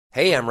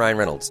Hey, I'm Ryan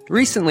Reynolds.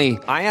 Recently,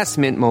 I asked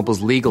Mint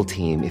Mobile's legal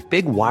team if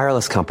big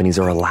wireless companies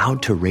are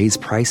allowed to raise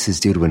prices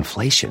due to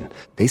inflation.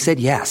 They said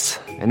yes.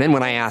 And then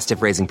when I asked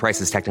if raising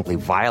prices technically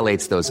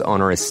violates those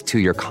onerous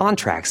two-year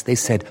contracts, they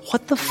said,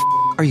 "What the f***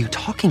 are you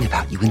talking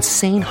about, you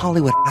insane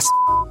Hollywood ass?"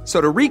 So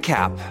to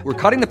recap, we're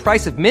cutting the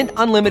price of Mint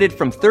Unlimited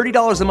from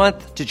 $30 a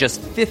month to just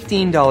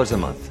 $15 a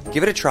month.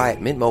 Give it a try at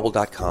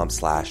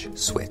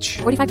mintmobile.com/switch.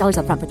 $45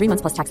 up front for 3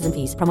 months plus taxes and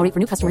fees. Promo rate for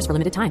new customers for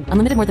limited time.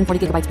 Unlimited more than 40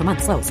 gigabytes per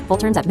month. Slows full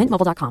terms at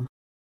mintmobile.com.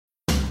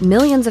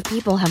 Millions of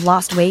people have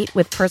lost weight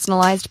with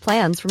personalized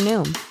plans from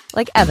Noom.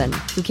 Like Evan,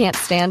 who can't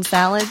stand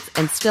salads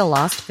and still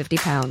lost 50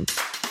 pounds.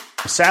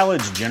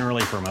 Salads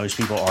generally for most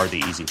people are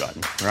the easy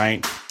button,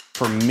 right?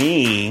 For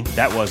me,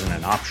 that wasn't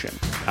an option.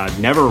 I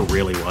never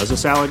really was a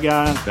salad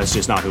guy. That's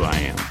just not who I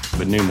am.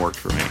 But Noom worked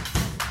for me.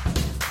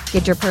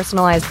 Get your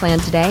personalized plan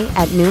today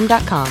at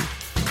Noom.com.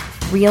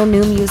 Real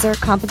Noom user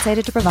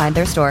compensated to provide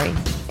their story.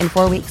 In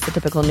 4 weeks, the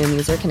typical Noom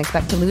user can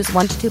expect to lose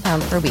 1 to 2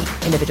 pounds per week.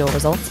 Individual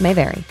results may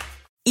vary.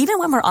 Even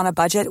when we're on a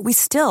budget, we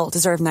still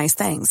deserve nice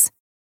things.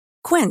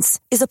 Quince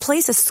is a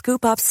place to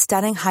scoop up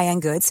stunning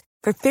high-end goods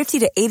for 50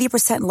 to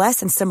 80% less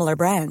than similar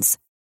brands.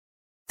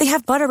 They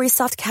have buttery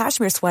soft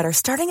cashmere sweaters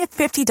starting at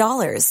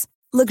 $50,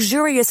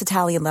 luxurious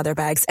Italian leather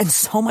bags, and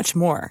so much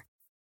more.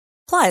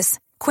 Plus,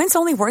 Quince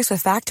only works with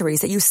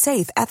factories that use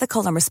safe,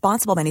 ethical, and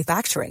responsible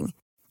manufacturing.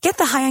 Get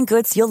the high-end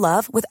goods you'll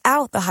love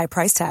without the high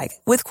price tag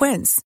with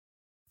Quince.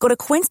 Go to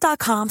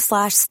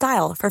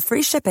quince.com/style for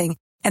free shipping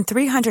and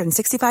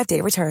 365-day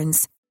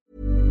returns.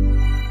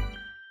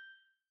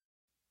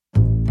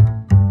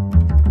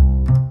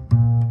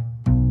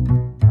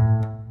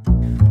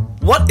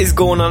 What is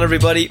going on,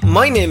 everybody?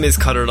 My name is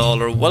Conor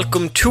Lawler.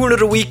 Welcome to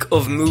another week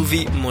of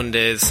Movie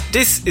Mondays.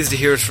 This is the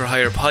Heroes for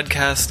Hire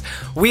podcast.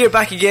 We are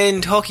back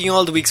again talking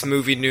all the week's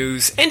movie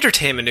news,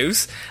 entertainment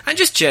news, and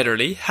just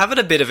generally having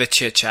a bit of a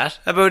chit-chat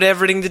about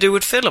everything to do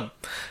with film.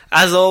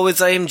 As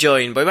always, I am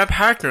joined by my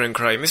partner in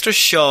crime, Mr.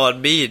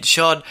 Sean Mead.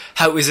 Sean,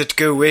 how is it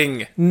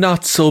going?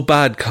 Not so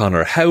bad,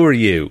 Connor. How are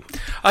you?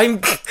 You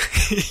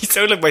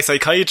sound like my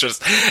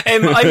psychiatrist.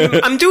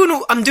 I'm doing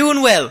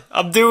well.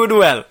 I'm doing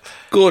well.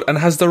 Good. And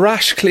has the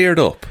rash cleared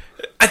up?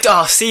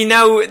 See,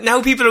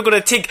 now people are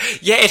going to think,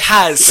 yeah, it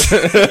has.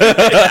 It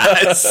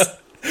has.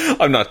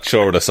 I'm not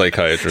sure what a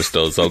psychiatrist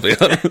does, I'll be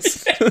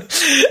honest.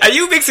 Are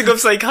you mixing up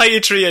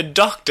psychiatry and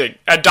doctoring?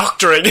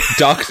 Doctoring.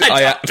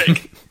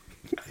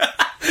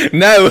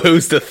 Now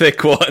who's the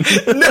thick one?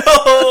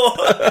 No!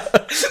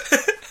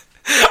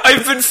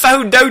 I've been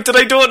found out that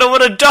I don't know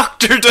what a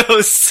doctor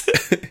does.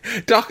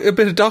 A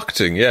bit of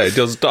docting, yeah. He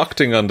does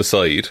docting on the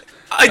side.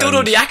 I don't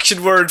know the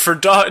action word for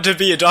to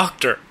be a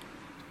doctor.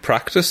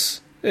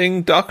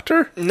 Practicing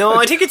doctor? No,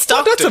 I think it's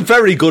doctor. That's a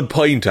very good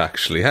point,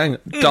 actually.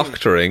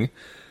 Doctoring,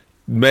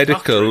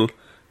 medical,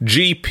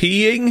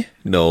 GPing?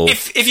 No.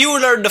 If you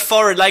learned a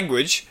foreign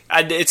language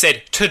and it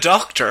said to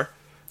doctor,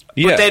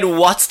 but then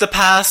what's the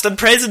past and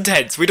present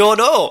tense? We don't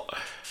know.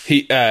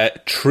 He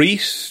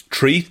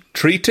treating.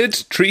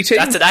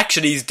 That's an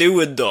action he's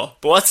doing, though.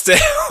 But what's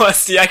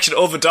the action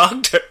of a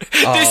doctor?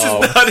 Oh. This is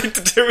nothing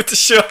to do with the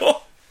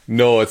show.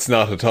 No, it's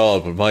not at all.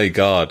 But my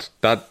God,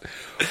 that's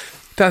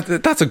a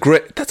fucking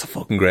great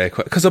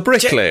question. Because a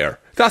bricklayer,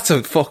 that's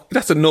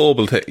a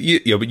noble thing.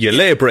 You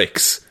lay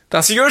bricks.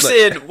 So you're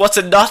saying what's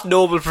a not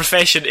noble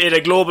profession in a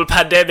global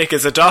pandemic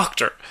is a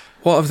doctor?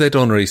 What have they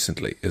done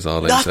recently? Is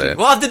all I'm saying.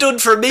 What have they done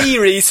for me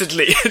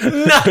recently?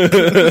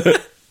 Nothing.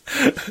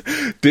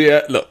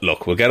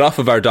 Look, we'll get off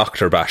of our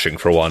doctor bashing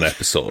for one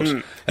episode.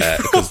 One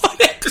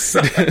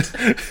episode?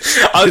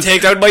 I'll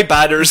take down my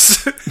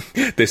banners.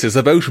 This is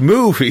about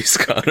movies,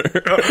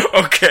 Connor.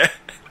 Okay.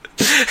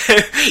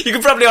 You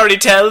can probably already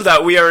tell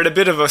that we are in a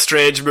bit of a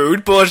strange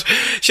mood, but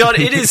Sean,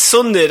 it is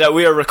Sunday that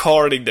we are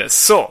recording this.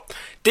 So,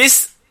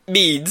 this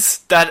means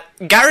that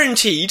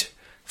guaranteed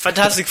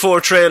Fantastic Four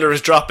trailer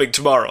is dropping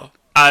tomorrow.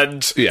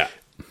 And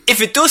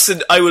if it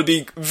doesn't, I will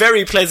be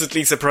very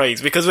pleasantly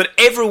surprised, because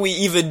whenever we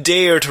even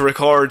dare to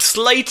record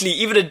slightly,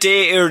 even a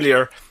day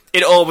earlier,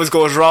 it always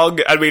goes wrong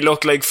and we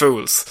look like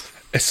fools.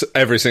 It's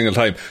every single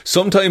time.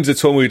 Sometimes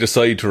it's when we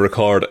decide to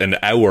record an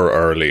hour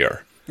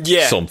earlier.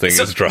 Yeah. Something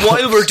is dropped.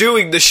 While we're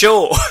doing the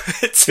show,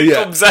 it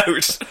comes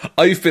out.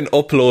 I've been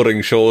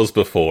uploading shows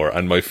before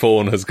and my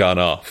phone has gone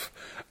off.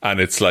 And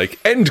it's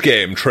like,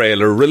 Endgame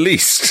trailer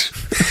released.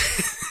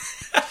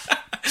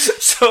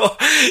 So,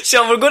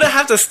 Sean, we're going to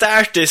have to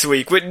start this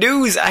week with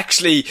news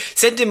actually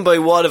sent in by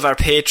one of our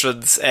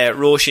patrons,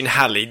 Roisin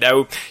Halley.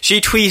 Now, she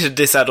tweeted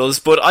this at us,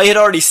 but I had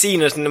already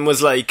seen it and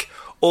was like,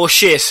 oh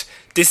shit,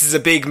 this is a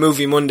big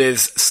Movie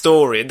Mondays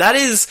story. And that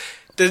is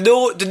the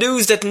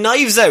news that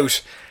Knives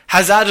Out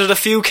has added a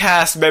few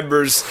cast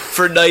members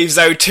for Knives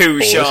Out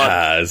 2, Sean. It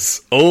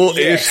has.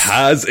 It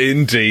has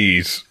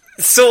indeed.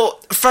 So,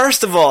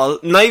 first of all,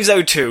 Knives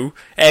Out 2.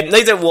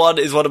 Knives Out 1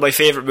 is one of my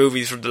favourite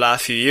movies from the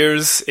last few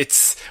years.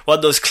 It's one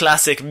of those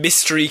classic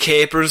mystery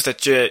capers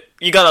that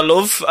you gotta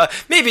love.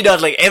 Maybe not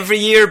like every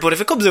year, but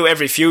if it comes out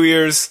every few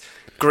years,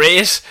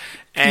 great.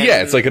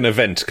 It's like an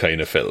event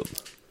kind of film.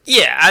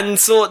 Yeah, and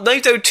so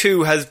Knives Out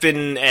 2 has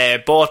been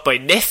bought by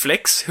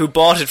Netflix, who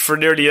bought it for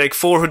nearly like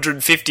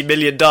 $450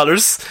 million.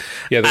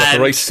 Yeah, they got the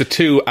rights to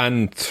 2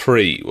 and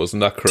 3, wasn't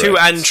that correct? 2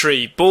 and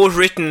 3, both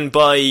written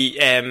by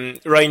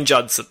Rian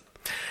Johnson.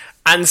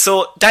 And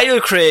so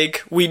Daniel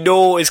Craig, we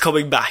know, is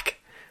coming back.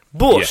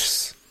 But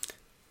yes.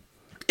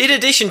 In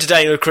addition to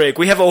Daniel Craig,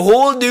 we have a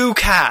whole new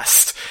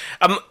cast.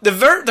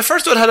 The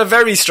first one had a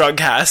very strong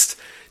cast.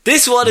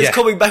 This one is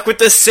coming back with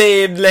the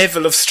same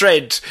level of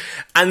strength.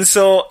 And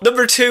so,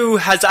 number 2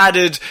 has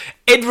added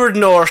Edward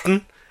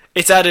Norton,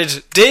 it's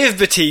added Dave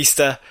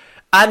Bautista,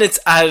 and it's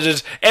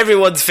added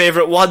everyone's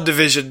favourite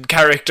WandaVision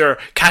character,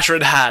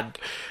 Catherine Hahn.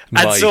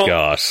 And My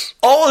God.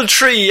 All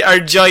 3 are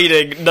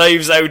joining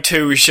Knives Out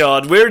 2,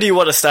 Sean. Where do you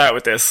want to start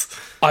with this?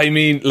 I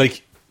mean,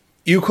 like,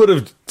 you could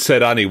have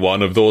said any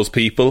one of those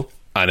people,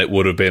 and it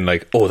would have been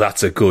like, oh,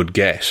 that's a good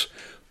get.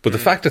 But the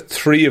fact that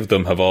 3 of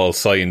them have all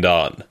signed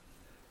on,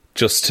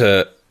 just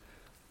to,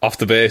 off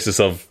the basis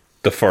of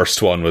the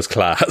first one was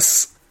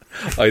class.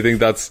 I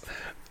think that's,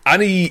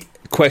 any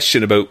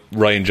question about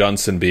Rian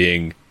Johnson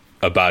being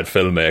a bad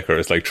filmmaker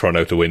is like thrown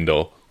out the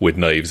window with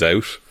Knives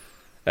Out.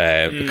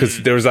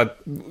 Because there was that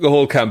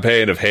whole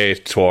campaign of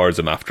hate towards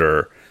him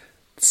after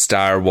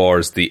Star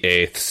Wars, the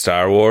 8th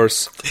Star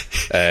Wars.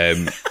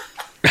 Why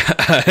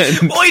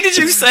did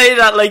you say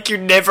that like you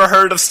never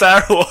heard of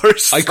Star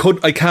Wars? I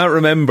can't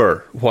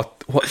remember.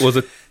 What was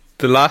it?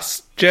 The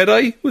Last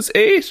Jedi was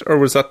 8, or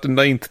was that the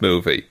 9th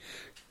movie?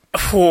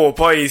 Oh,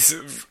 boys.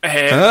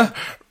 Return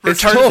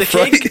of the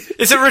King? Right?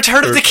 Is it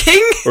Return of the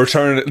King?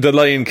 The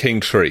Lion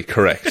King 3,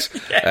 correct.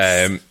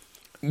 Yes.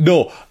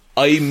 No,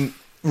 I'm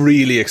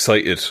really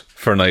excited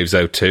for Knives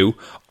Out 2.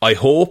 I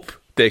hope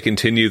they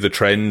continue the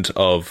trend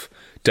of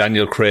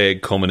Daniel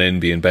Craig coming in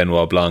being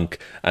Benoit Blanc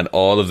and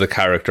all of the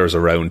characters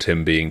around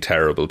him being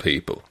terrible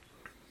people.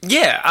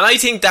 Yeah, and I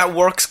think that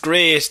works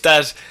great.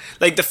 That,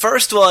 like, the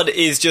first one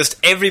is just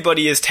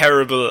everybody is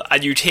terrible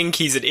and you think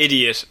he's an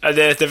idiot, and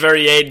then at the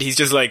very end he's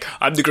just like,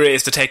 I'm the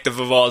greatest detective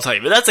of all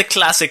time. And that's a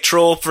classic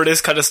trope for this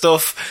kind of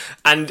stuff,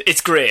 and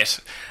it's great.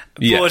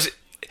 Yeah. But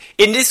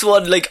in this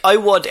one, like, I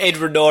want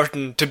Edward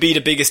Norton to be the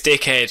biggest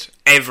dickhead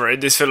ever in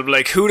this film.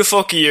 Like, who the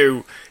fuck are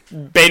you,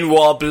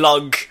 Benoit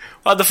Blanc?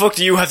 What the fuck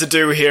do you have to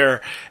do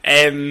here?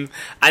 And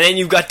then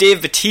you've got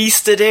Dave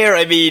Bautista there.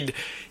 I mean,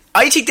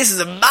 I think this is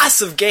a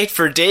massive get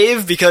for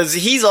Dave, because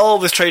he's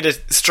always trying to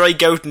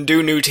strike out and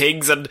do new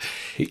things, and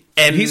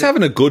he's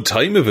having a good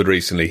time of it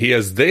recently. He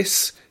has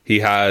this,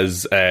 he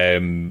has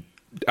Army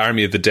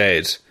of the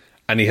Dead,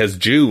 and he has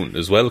June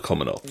as well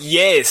coming up.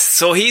 Yes,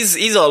 so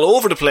he's all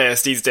over the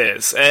place these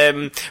days.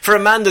 For a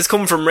man that's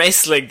come from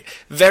wrestling,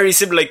 very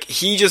simple. Like,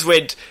 he just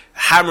went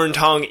hammer and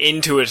tong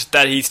into it,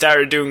 that he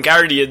started doing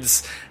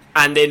Guardians.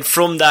 And then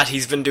from that,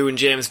 he's been doing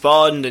James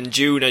Bond and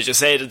June, as you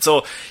said. And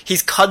so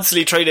he's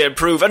constantly trying to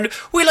improve. And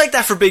we like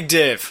that for Big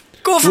Dave.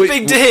 Go for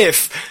Big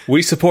Dave.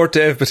 We support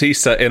Dave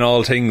Bautista in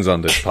all things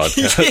on this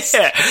podcast.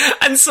 Yeah.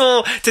 And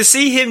so to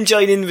see him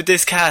join in with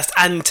this cast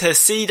and to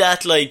see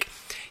that, like,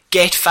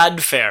 get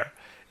fanfare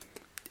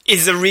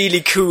is a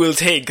really cool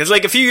thing. Because,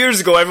 like, a few years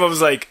ago, everyone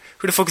was like,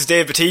 who the fuck is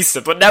Dave Bautista?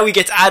 But now he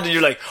gets added,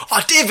 you're like,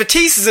 oh, Dave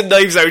Bautista's in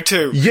Knives Out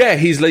too. Yeah,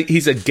 he's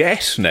a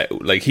get now.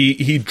 Like,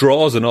 he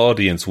draws an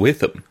audience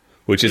with him,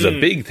 which is a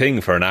big thing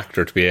for an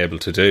actor to be able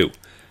to do.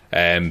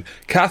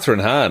 Catherine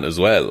Hahn as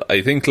well.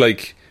 I think,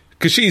 like,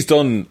 because she's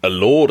done a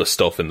load of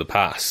stuff in the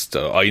past.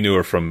 I knew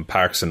her from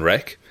Parks and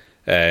Rec.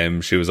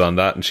 She was on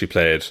that and she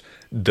played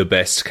the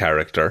best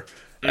character.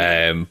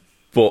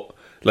 But,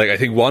 like, I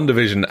think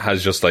WandaVision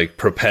has just, like,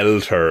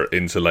 propelled her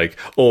into, like,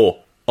 oh,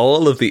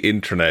 all of the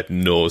internet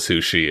knows who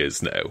she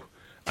is now,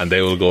 and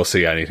they will go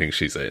see anything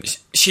she's in.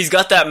 She's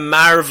got that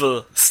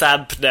Marvel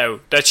stamp now,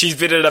 that she's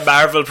been in a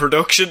Marvel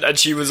production and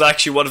she was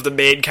actually one of the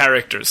main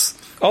characters.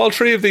 All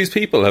 3 of these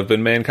people have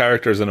been main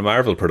characters in a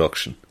Marvel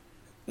production.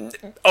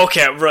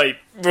 Okay, right.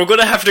 We're going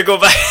to have to go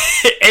back.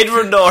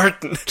 Edward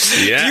Norton.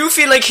 Yeah. Do you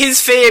feel like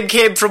his fame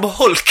came from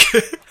Hulk?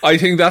 I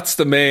think that's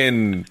the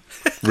main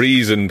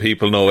reason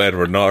people know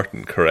Edward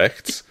Norton,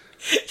 correct?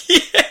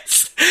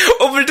 Yes.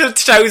 Up until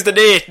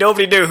 2008,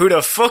 nobody knew who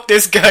the fuck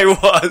this guy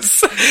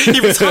was.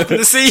 He was up in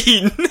the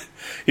scene.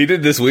 He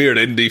did this weird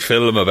indie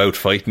film about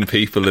fighting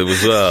people. It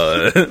was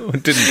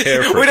didn't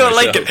care for it. We don't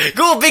like it.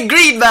 Go, big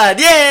green man!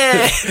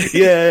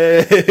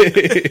 Yeah.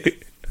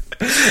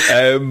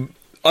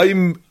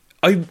 I'm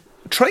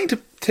trying to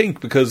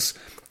think, because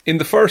in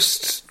the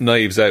first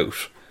Knives Out,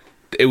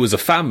 it was a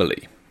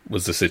family.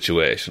 Was the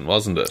situation,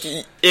 wasn't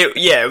it?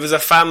 It was a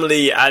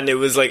family, and it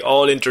was like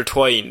all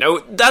intertwined. Now,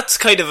 that's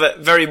kind of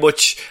very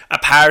much a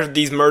part of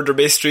these murder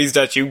mysteries,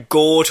 that you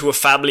go to a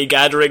family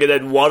gathering and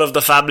then one of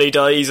the family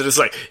dies, and it's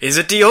like, is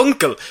it the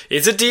uncle?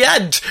 Is it the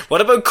aunt?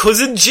 What about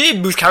cousin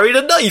Jim who's carrying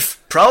a knife?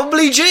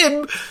 Probably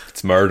Jim.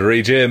 It's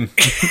murdery Jim.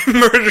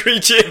 Murdery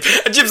Jim.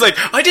 And Jim's like,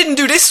 I didn't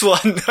do this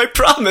one, I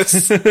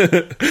promise.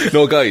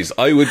 No, guys,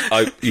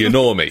 you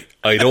know me.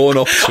 I'd own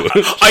up to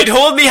it. I'd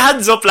hold me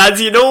hands up,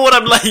 lads, you know what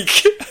I'm like.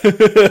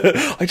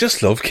 I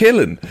just love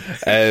killing.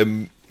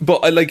 But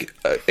I like,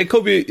 it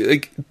could be,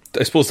 like,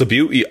 I suppose the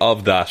beauty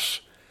of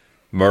that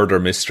murder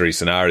mystery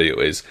scenario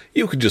is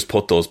you can just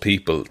put those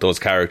people, those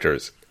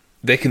characters,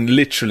 they can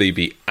literally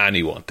be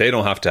anyone. They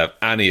don't have to have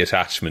any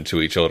attachment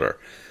to each other.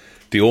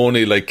 The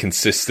only like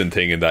consistent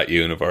thing in that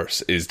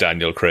universe is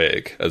Daniel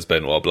Craig as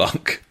Benoit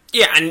Blanc.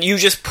 Yeah, and you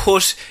just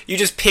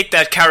pick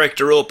that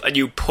character up and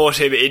you put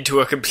him into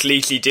a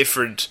completely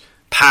different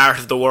part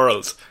of the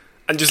world.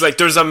 And just like,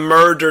 there's a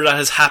murder that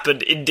has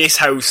happened in this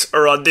house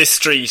or on this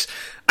street,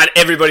 and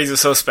everybody's a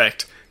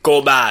suspect.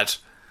 Go mad.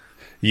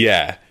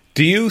 Yeah.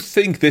 Do you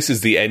think this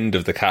is the end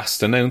of the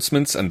cast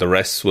announcements and the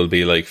rest will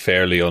be like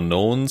fairly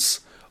unknowns?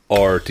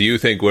 Or do you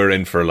think we're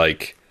in for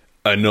like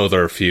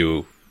another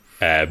few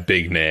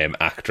big name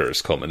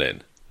actors coming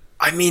in?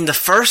 I mean, the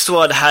first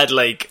one had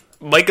like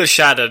Michael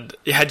Shannon,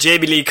 you had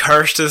Jamie Lee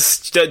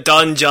Curtis,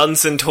 Don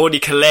Johnson, Toni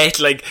Collette,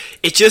 like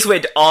it just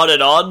went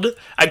on,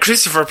 and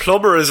Christopher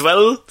Plummer as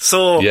well.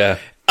 So yeah.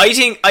 I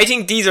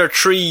think these are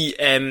three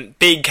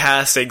big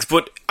castings,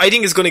 but I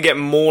think it's going to get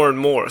more and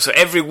more. So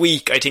every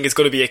week, I think it's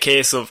going to be a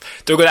case of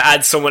they're going to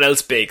add someone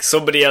else big,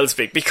 somebody else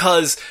big,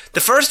 because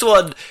the first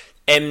one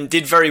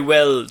did very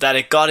well that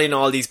it got in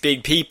all these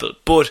big people.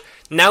 But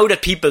now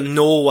that people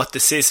know what the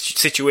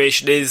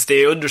situation is,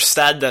 they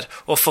understand that,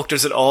 oh fuck,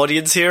 there's an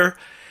audience here.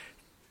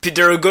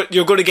 You're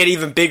going to get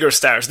even bigger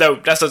stars. Now,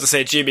 that's not to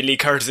say Jamie Lee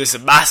Curtis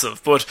is massive,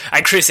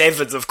 and Chris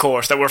Evans, of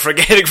course, that we're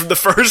forgetting from the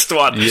first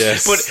one.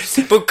 Yes.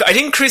 But I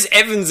think Chris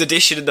Evans'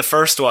 addition in the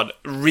first one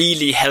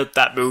really helped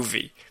that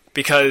movie,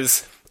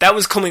 because that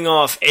was coming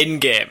off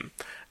Endgame.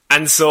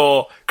 And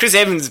so Chris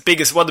Evans,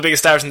 one of the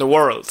biggest stars in the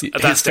world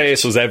at that His stage.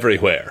 face was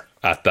everywhere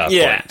at that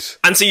point.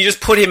 And so you just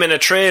put him in a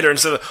trailer and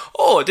so,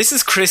 oh, this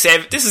is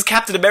this is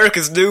Captain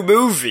America's new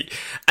movie.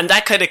 And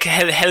that kind of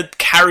helped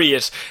carry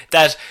it,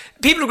 that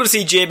people are going to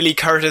see Jamie Lee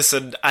Curtis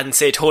and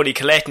say Toni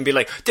Collette and be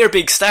like, they're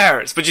big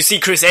stars. But you see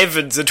Chris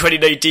Evans in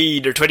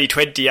 2019 or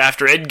 2020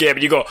 after Endgame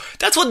and you go,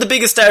 that's one of the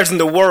biggest stars in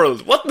the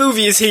world. What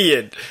movie is he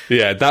in?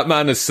 Yeah, that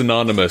man is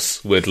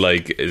synonymous with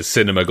like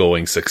cinema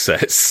going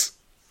success.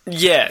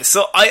 Yeah,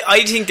 so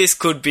I think this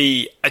could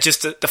be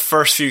just the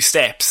first few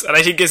steps, and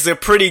I think it's a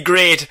pretty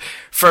great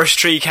first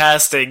three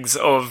castings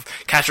of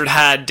Catherine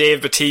Hahn,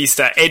 Dave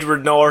Bautista,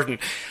 Edward Norton,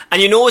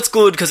 and you know it's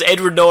good because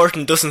Edward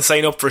Norton doesn't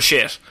sign up for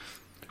shit.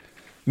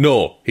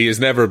 No, he has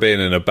never been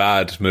in a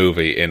bad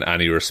movie in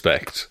any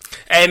respect.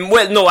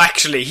 Well, no,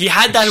 actually, he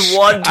had that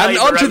one time. And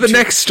on to the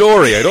next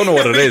story. I don't know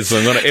what it is, but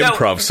I'm going to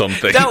improv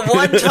something. That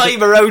one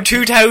time around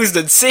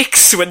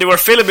 2006 when they were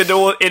filming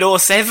in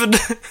 07.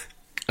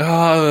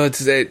 Oh,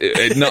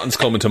 nothing's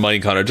coming to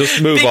mind, Connor.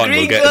 Just move on.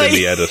 We'll get it in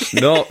the edit.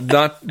 No,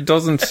 that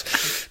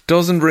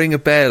doesn't ring a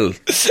bell.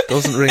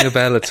 Doesn't ring a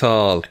bell at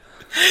all.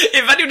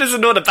 If anyone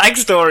doesn't know the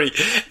backstory,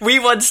 we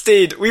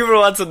were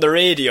once on the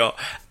radio,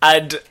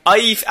 and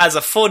I, as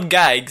a fun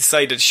gag,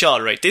 decided,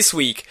 Sean, right, this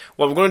week,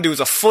 what we're going to do is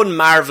a fun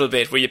Marvel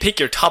bit where you pick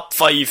your top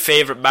 5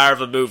 favourite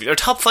Marvel movies, or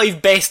top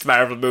 5 best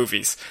Marvel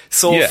movies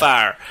so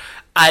far.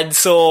 And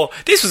so,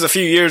 this was a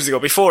few years ago,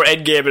 before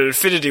Endgame and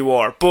Infinity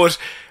War, but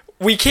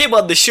we came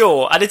on the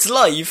show, and it's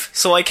live,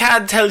 so I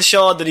can't tell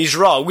Sean that he's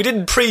wrong. We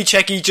didn't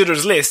pre-check each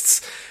other's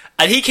lists,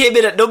 and he came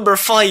in at number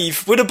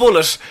 5 with a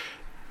bullet.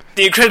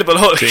 The Incredible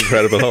Hulk. The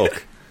Incredible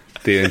Hulk.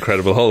 The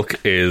Incredible Hulk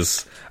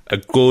is a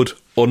good,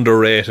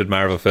 underrated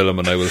Marvel film,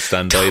 and I will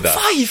stand by that.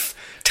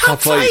 Top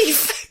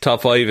 5!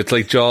 Top 5. It's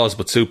like Jaws,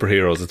 but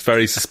superheroes. It's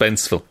very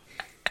suspenseful.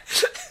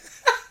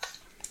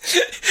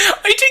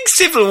 I think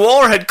Civil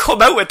War had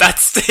come out at that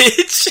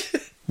stage.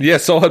 Yeah,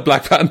 so had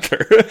Black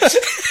Panther.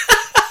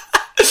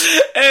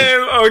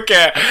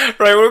 Okay,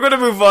 right, we're going to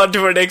move on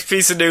to our next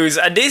piece of news,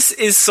 and this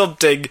is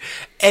something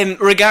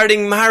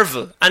regarding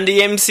Marvel and the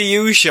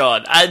MCU,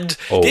 Sean, and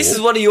this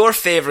is one of your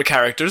favourite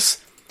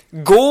characters.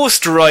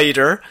 Ghost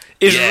Rider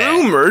is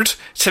rumoured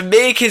to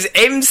make his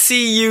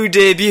MCU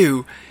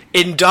debut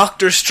in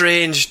Doctor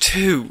Strange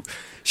 2.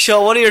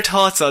 Sean, what are your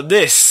thoughts on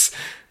this?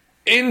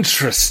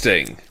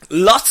 Interesting.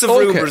 Lots of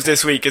rumours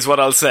this week is what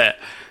I'll say.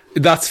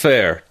 That's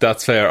fair.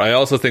 I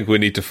also think we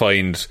need to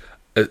find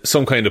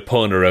some kind of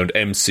pun around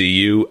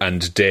MCU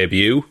and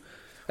debut.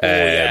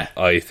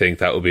 I think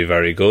that would be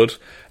very good.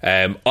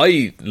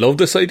 I love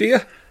this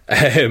idea.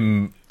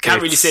 Can't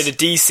really say the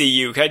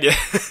DCU, can you?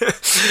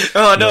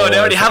 Oh no, they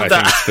already have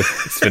that.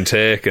 It's been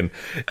taken.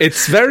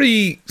 It's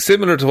very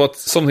similar to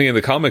something in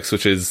the comics,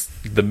 which is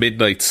the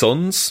Midnight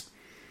Suns,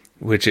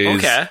 which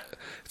is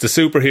it's a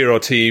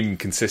superhero team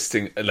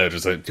consisting.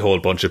 There's a whole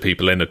bunch of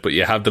people in it, but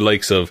you have the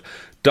likes of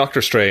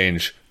Doctor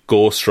Strange,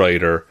 Ghost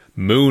Rider,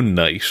 Moon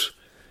Knight.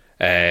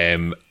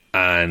 And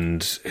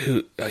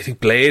I think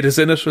Blade is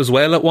in it as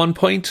well at one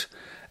point.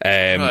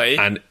 Right.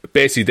 And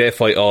basically they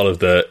fight all of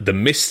the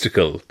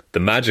mystical, the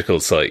magical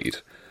side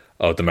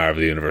of the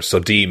Marvel Universe. So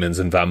demons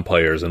and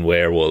vampires and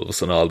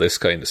werewolves and all this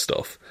kind of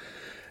stuff.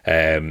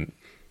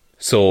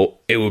 So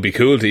it would be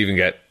cool to even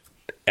get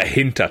a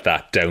hint at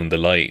that down the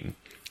line.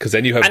 Because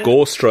then you have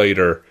Ghost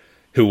Rider,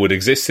 who would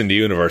exist in the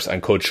universe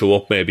and could show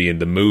up maybe in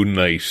the Moon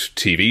Knight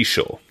TV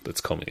show that's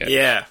coming out.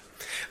 Yeah.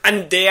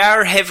 And they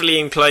are heavily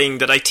implying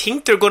that I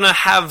think they're going to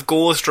have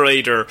Ghost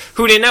Rider,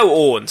 who they now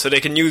own, so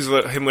they can use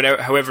him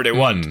however they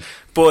want.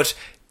 But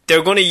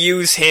they're going to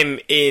use him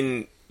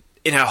in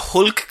a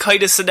Hulk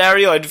kind of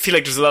scenario. I feel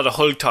like there's a lot of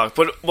Hulk talk,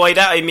 but by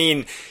that I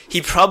mean he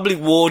probably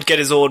won't get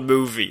his own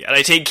movie, and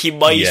I think he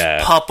might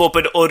pop up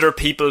in other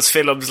people's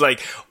films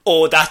like,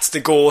 oh, that's the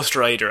Ghost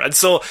Rider. And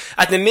so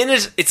at the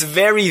minute it's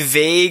very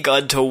vague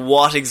onto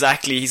what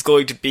exactly he's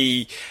going to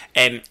be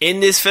in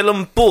this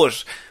film,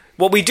 but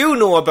what we do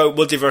know about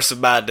Multiverse of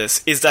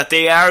Madness is that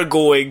they are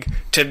going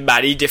to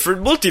many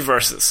different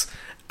multiverses,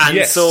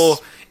 and so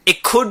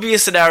it could be a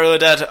scenario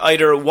that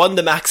either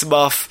Wanda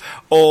Maximoff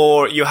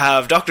or you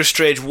have Doctor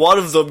Strange, one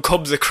of them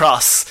comes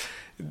across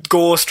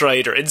Ghost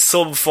Rider in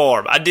some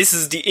form, and this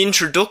is the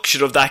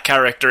introduction of that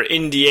character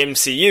in the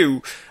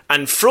MCU,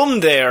 and from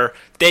there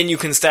then you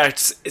can start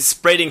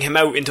spreading him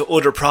out into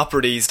other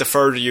properties the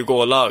further you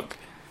go along.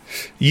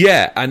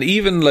 Yeah, and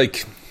even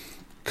like,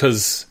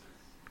 because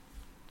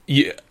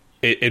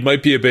it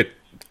might be a bit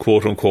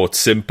quote unquote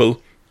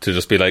simple to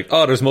just be like,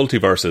 oh, there's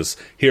multiverses,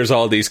 here's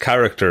all these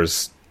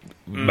characters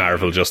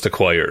Marvel just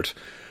acquired.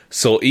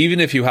 So even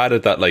if you had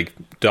it that like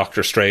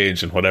Doctor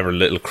Strange and whatever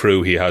little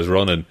crew he has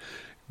running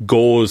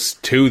goes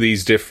to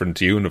these different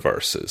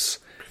universes,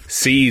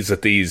 sees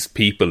that these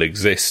people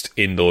exist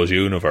in those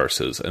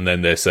universes, and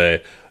then they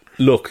say,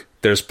 look,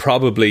 there's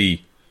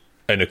probably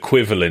an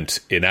equivalent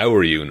in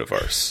our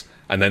universe,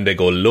 and then they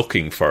go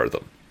looking for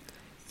them.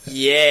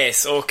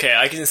 Yes, okay,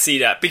 I can see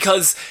that,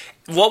 because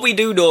what we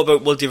do know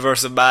about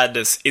Multiverse of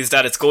Madness is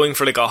that it's going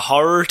for like a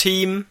horror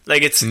team.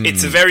 Like it's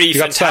a very you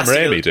got fantastic.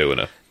 Sam Raimi doing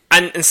it,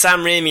 and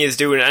Sam Raimi is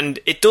doing it, and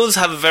it does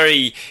have a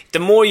very. The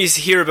more you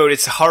hear about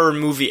its horror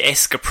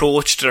movie-esque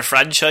approach to the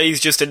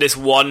franchise, just in this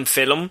one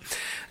film,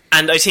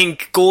 and I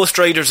think Ghost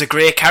Rider's a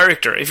great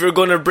character. If you're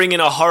going to bring in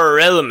a horror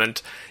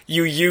element,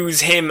 you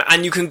use him,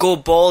 and you can go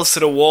balls to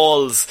the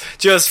walls,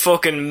 just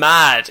fucking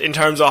mad in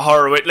terms of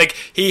horror. Like,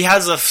 he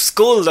has a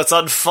skull that's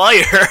on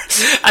fire,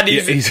 and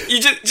you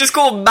just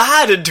go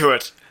mad into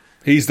it.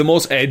 He's the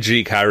most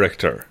edgy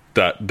character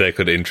that they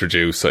could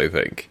introduce, I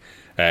think.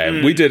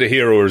 We did a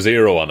Hero or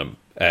Zero on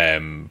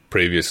him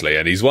previously,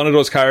 and he's one of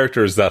those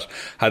characters that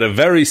had a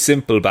very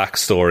simple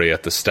backstory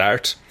at the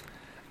start,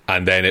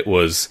 and then it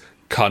was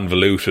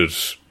convoluted.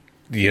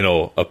 You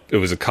know, it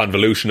was a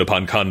convolution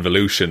upon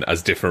convolution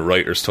as different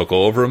writers took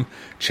over him,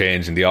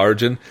 changing the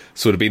origin.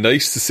 So it'd be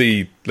nice to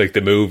see, like,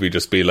 the movie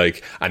just be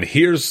like, and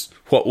here's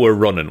what we're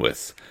running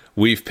with.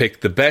 We've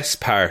picked the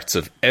best parts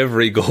of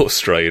every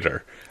Ghost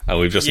Rider, and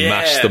we've just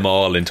mashed them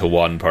all into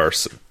one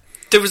person.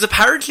 There was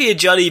apparently a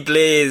Johnny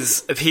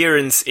Blaze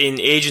appearance in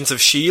Agents of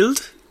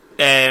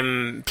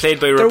S.H.I.E.L.D., played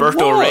by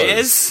Roberto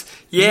Reyes.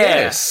 Yeah.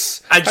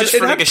 Yes. And just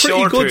for like a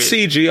short period.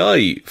 Pretty good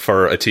CGI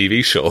for a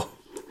TV show.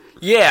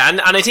 Yeah, and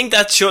I think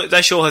that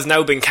show has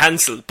now been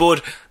cancelled,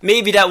 but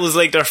maybe that was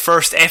like their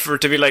first effort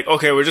to be like,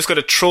 okay, we're just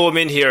going to throw him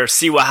in here,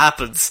 see what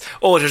happens.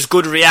 Oh, there's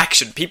good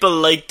reaction. People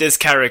like this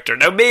character.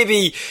 Now,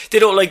 maybe they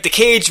don't like the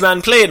Cage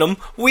Man playing him.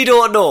 We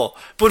don't know.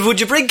 But would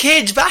you bring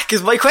Cage back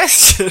is my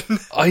question.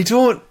 I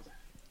don't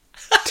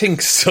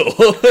think so.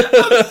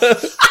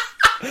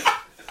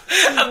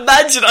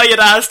 Imagine I had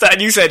asked that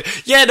and you said,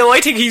 yeah, no, I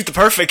think he's the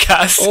perfect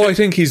cast. Oh, I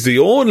think he's the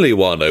only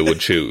one I would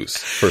choose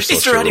for such a role.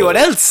 Is there anyone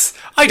else?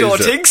 I don't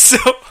think so.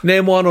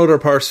 Name one other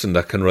person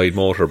that can ride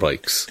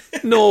motorbikes.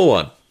 No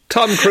one.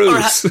 Tom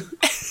Cruise.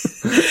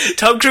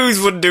 Tom Cruise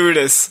wouldn't do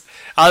this.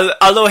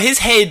 Although his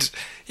head,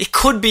 it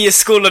could be a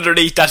skull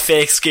underneath that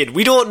fake skin.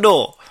 We don't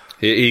know.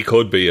 He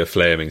could be a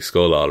flaming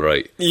skull, all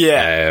right.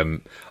 Yeah.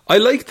 I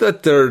like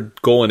that they're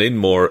going in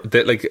more.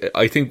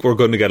 I think we're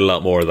going to get a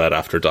lot more of that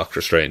after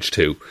Doctor Strange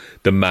 2.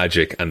 The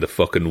magic and the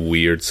fucking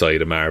weird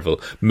side of Marvel.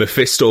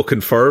 Mephisto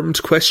confirmed? ?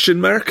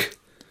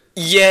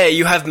 Yeah,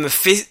 you have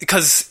Mephisto,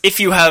 because if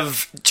you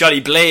have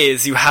Johnny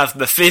Blaze, you have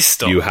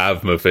Mephisto. You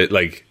have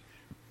Mephisto,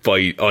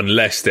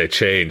 unless they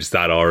change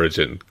that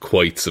origin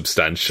quite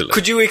substantially.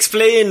 Could you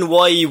explain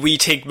why we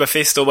think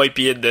Mephisto might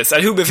be in this,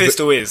 and who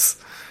Mephisto is?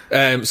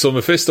 So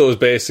Mephisto is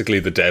basically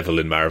the devil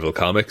in Marvel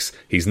Comics.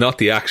 He's not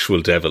the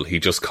actual devil, he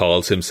just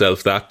calls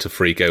himself that to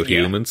freak out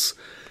humans.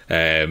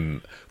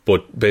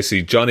 But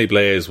basically Johnny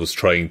Blaze was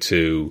trying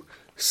to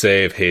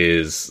save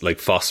his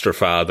foster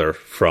father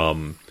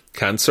from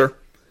cancer.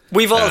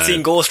 We've all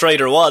seen Ghost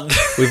Rider 1.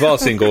 We've all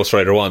seen Ghost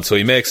Rider 1. So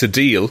he makes a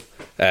deal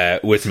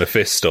with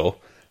Mephisto,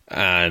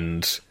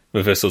 and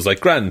Mephisto's like,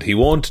 grand, he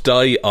won't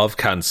die of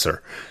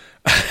cancer.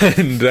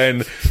 And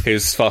then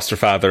his foster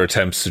father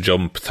attempts to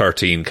jump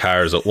 13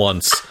 cars at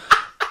once.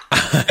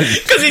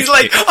 Because he's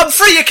like, I'm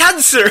free of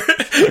cancer!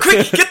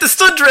 Quick, get the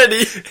stunt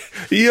ready!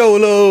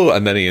 YOLO!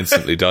 And then he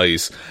instantly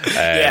dies.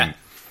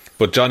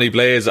 But Johnny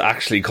Blaze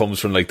actually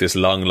comes from this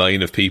long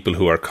line of people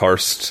who are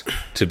cursed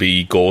to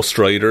be Ghost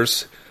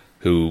Riders,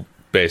 who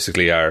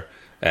basically are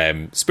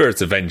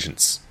spirits of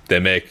vengeance.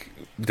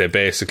 They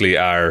basically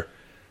are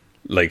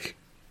like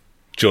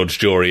judge,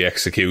 jury,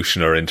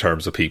 executioner in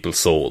terms of people's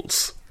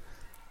souls.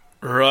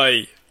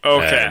 Right.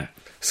 Okay.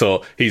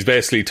 So he's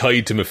basically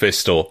tied to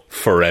Mephisto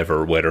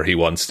forever, whether he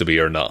wants to be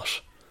or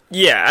not.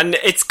 Yeah, and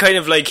it's kind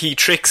of like he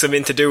tricks him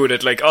into doing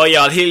it. Like, oh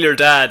yeah, I'll heal your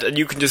dad, and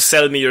you can just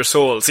sell me your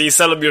soul. So you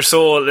sell him your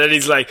soul, and then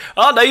he's like,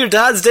 oh, now your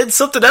dad's did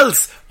something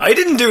else. I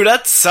didn't do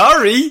that.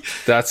 Sorry.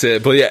 That's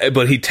it. But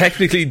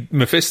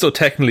Mephisto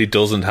technically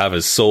doesn't have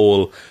his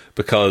soul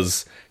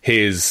because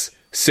his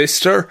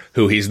sister,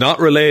 who he's not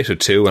related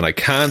to, and I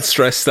can't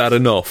stress that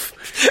enough,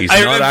 he's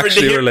not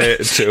actually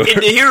related to her. In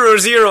the Hero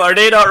Zero, are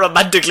they not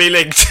romantically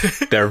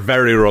linked? They're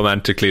very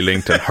romantically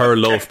linked, and her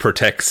love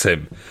protects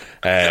him.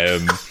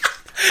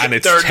 And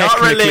it's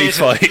technically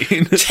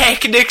fine.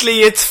 Technically,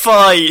 it's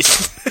fine.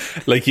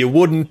 Like, you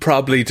wouldn't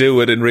probably do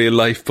it in real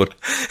life, but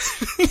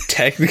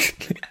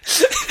technically...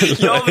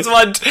 You always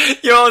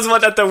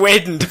want at the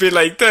wedding to be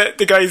like,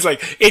 the guy's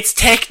like, it's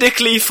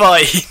technically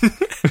fine.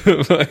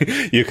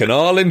 You can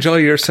all enjoy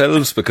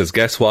yourselves, because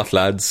guess what,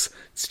 lads?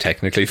 It's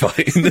technically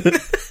fine.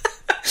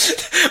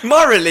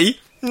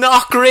 Morally,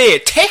 not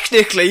great.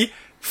 Technically,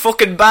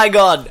 fucking bang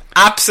on.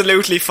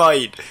 Absolutely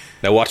fine.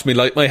 Now watch me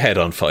light my head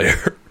on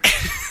fire.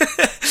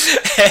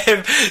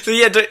 So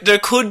yeah, there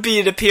could be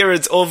an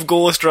appearance of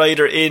Ghost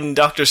Rider in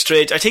Doctor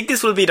Strange. I think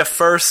this will be the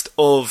first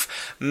of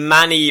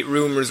many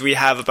rumours we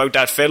have about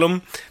that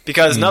film,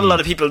 because not a lot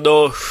of people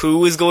know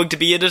who is going to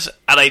be in it,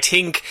 and I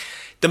think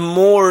the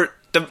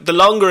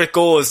longer it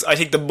goes, I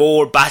think the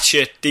more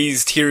batshit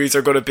these theories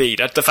are going to be,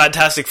 that the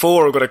Fantastic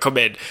Four are going to come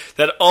in,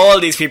 that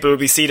all these people will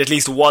be seen at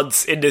least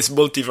once in this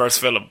multiverse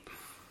film.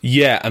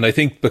 Yeah, and I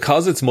think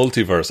because it's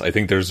multiverse, I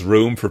think there's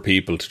room for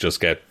people to just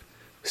get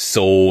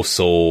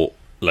so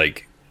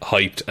like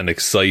hyped and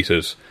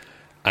excited,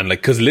 and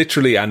like, because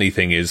literally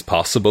anything is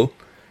possible.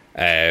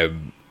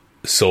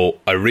 So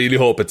I really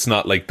hope it's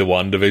not like the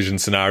WandaVision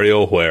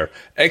scenario where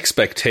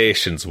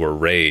expectations were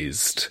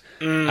raised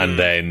and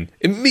then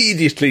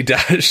immediately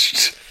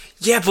dashed.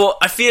 Yeah, but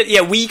I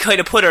feel, we kind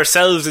of put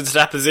ourselves into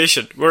that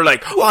position. We're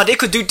like, wow, they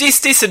could do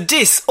this and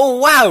this. Oh,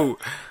 wow.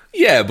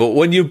 Yeah, but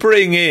when you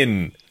bring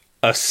in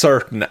a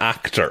certain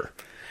actor...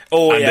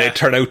 and they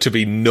turn out to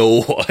be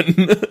no one.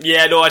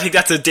 Yeah, no, I think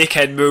that's a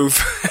dickhead move.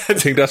 I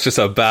think that's just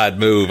a bad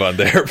move on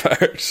their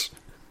part.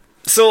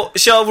 So,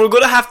 Sean, we're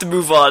going to have to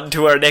move on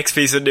to our next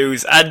piece of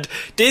news, and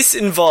this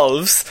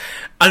involves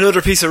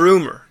another piece of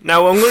rumour.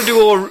 Now, I'm going to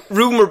do a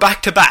rumour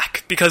back to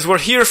back, because we're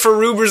here for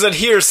rumours and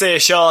hearsay,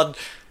 Sean.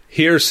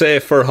 Hearsay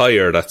for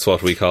hire, that's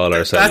what we call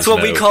ourselves. That's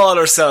what we call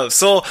ourselves.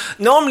 So,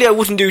 normally I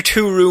wouldn't do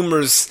two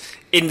rumours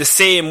in the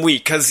same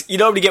week, because you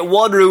normally get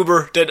one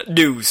rumour, then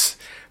news.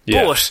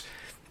 Yeah. But...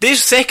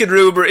 this second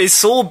rumour is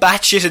so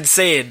batshit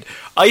insane,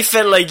 I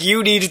felt like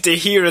you needed to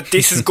hear that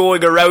this is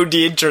going around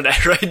the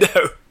internet right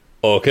now.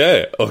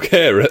 Okay,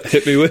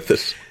 hit me with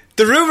it.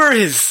 The rumour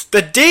is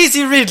that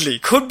Daisy Ridley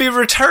could be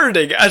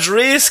returning as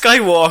Rey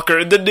Skywalker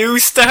in the new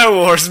Star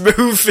Wars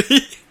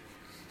movie.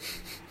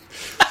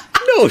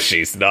 No,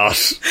 she's not.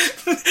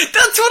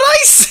 That's what I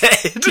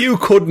said. You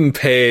couldn't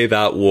pay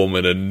that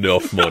woman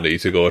enough money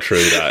to go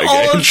through that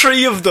again. All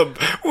three of them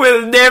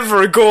will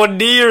never go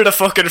near the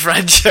fucking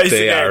franchise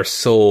They again. are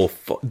so...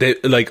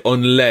 like,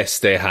 unless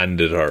they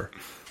handed her,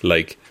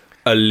 like,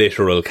 a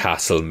literal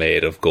castle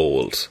made of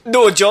gold.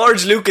 No,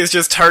 George Lucas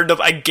just turned up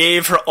and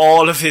gave her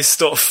all of his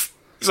stuff.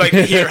 It's like,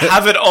 here,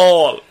 have it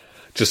all.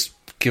 Just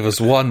give us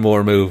one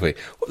more movie.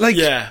 Like,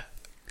 yeah.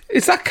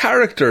 Is that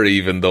character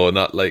even, though,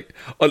 not like...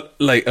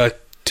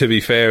 to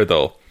be fair,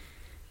 though,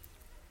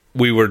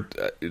 we were...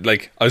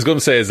 like, I was going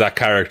to say, is that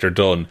character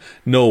done?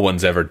 No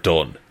one's ever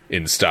done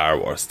in Star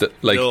Wars.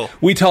 No.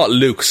 We thought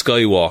Luke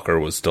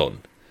Skywalker was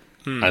done.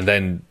 And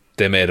then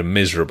they made him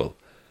miserable.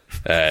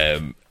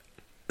 But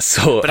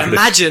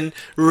imagine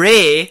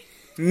Rey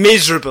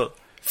miserable.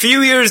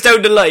 Few years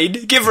down the line,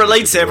 give her a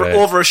lightsaber Rey.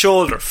 over her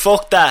shoulder.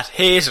 Fuck that.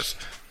 Hate it.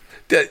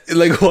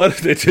 Like, what if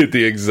they did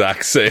the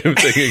exact same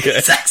thing again?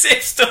 Exact same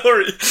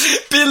story.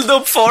 Build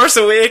up Force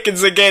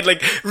Awakens again,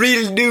 like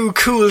real new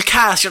cool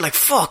cast. You're like,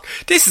 fuck,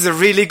 this is a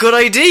really good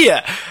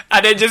idea.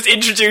 And then just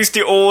introduce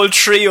the old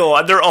trio,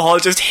 and they're all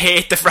just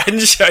hate the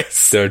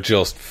franchise. They're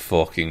just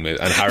fucking and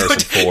Harrison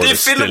Ford is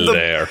still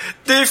there.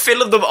 They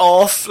film them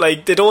off,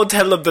 like they don't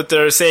tell them that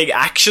they're saying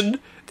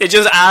action. They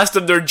just ask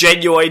them their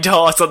genuine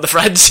thoughts on the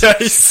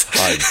franchise.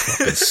 I'm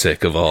fucking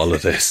sick of all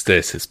of this.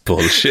 This is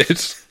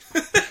bullshit.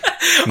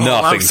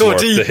 Nothing's so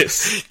worth deep.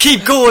 this.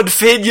 Keep going,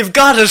 Finn. You've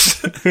got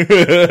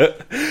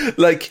it.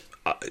 Like,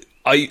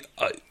 I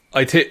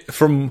take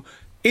from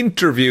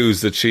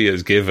interviews that she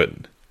has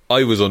given,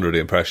 I was under the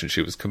impression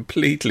she was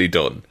completely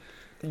done.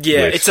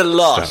 Yeah, it's a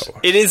lot.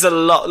 It is a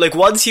lot. Like,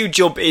 once you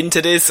jump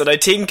into this, and I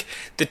think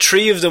the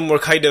three of them were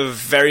kind of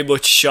very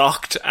much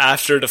shocked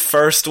after the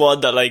first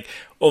one, that like,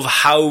 of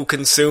how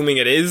consuming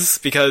it is,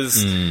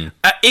 because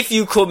if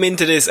you come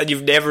into this and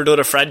you've never done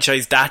a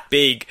franchise that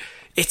big,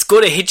 it's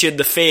going to hit you in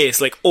the face,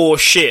 like, oh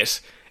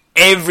shit,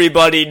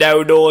 everybody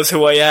now knows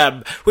who I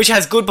am, which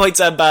has good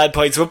points and bad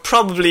points, but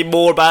probably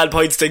more bad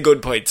points than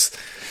good points.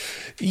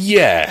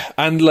 Yeah,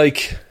 and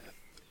like,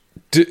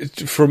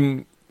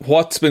 from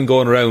what's been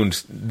going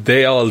around,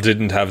 they all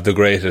didn't have the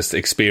greatest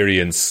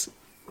experience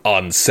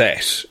on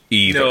set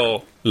either.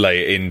 No. Like,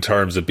 in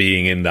terms of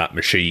being in that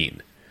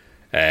machine.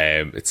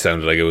 It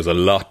sounded like it was a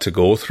lot to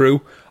go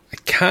through. I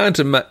can't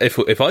imagine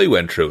if I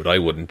went through it, I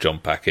wouldn't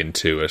jump back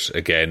into it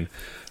again.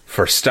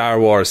 For Star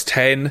Wars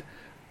 10,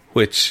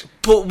 which...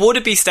 But would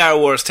it be Star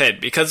Wars 10?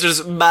 Because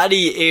there's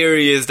many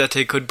areas that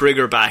they could bring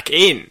her back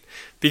in.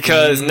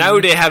 Because now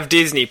they have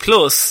Disney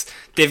Plus,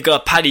 they've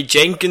got Patty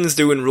Jenkins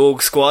doing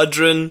Rogue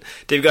Squadron,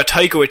 they've got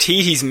Taika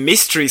Waititi's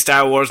mystery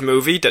Star Wars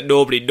movie that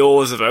nobody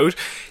knows about.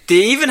 They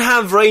even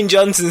have Rian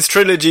Johnson's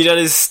trilogy that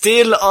is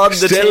still on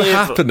the table.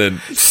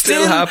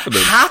 Still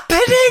happening.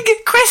 Happening?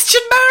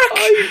 Question mark?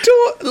 I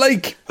don't...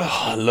 Like...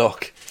 Oh,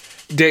 look.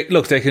 They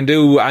can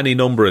do any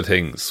number of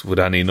things with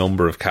any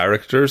number of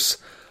characters.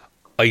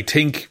 I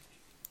think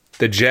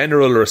the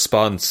general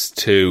response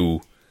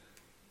to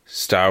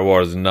Star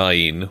Wars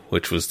 9,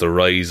 which was the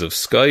rise of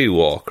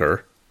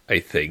Skywalker, I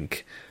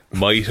think,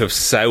 might have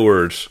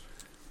soured,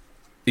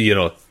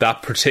 that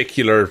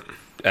particular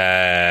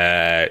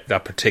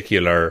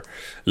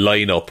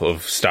lineup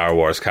of Star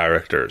Wars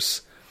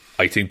characters.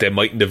 I think they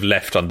mightn't have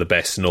left on the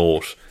best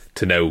note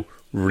to now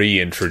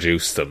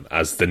reintroduce them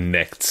as the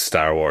next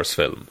Star Wars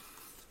film.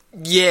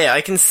 Yeah,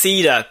 I can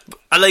see that.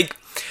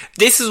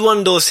 This is one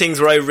of those things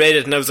where I read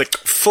it and I was like,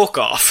 fuck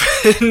off.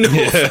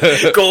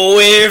 Go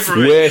away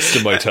from it. Waste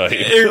of my time.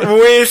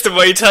 Waste of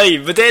my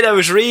time. But then I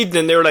was reading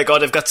and they were like, oh,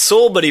 they've got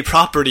so many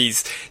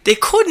properties. They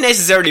couldn't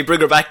necessarily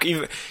bring her back.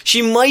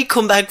 She might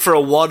come back for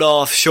a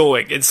one-off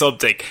showing in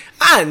something.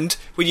 And,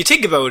 when you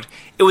think about it,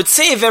 it would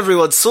save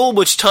everyone so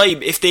much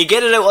time if they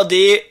get it out on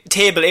the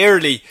table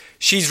early.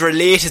 She's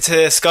related to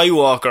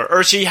Skywalker,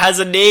 or she has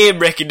a name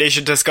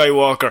recognition to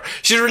Skywalker.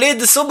 She's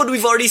related to someone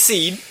we've already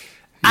seen,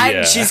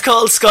 and she's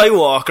called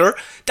Skywalker.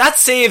 That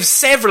saves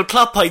several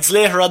plot points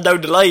later on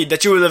down the line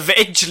that you will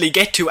eventually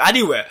get to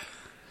anyway.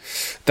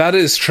 That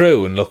is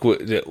true, and look,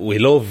 we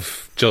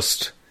love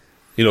just,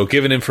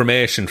 giving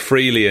information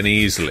freely and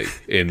easily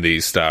in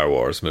these Star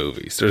Wars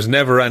movies. There's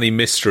never any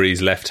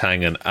mysteries left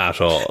hanging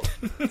at all.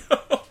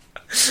 No.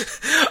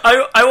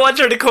 I want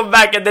her to come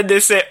back and then they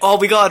say, oh,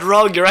 we got it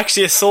wrong, you're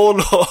actually a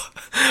Solo.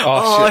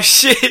 Oh,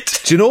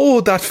 shit. Do you know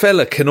that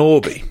fella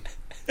Kenobi?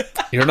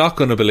 You're not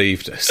going to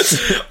believe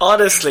this.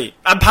 Honestly.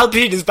 And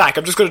Palpatine is back,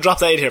 I'm just going to drop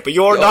that in here, but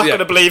you're not going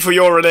to believe who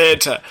you're related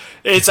to.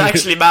 It's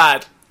actually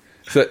mad.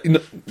 So,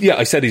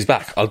 I said he's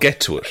back. I'll get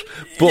to it.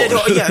 But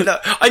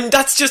And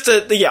that's just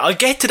I'll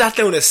get to that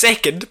now in a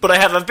second, but I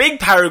have a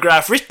big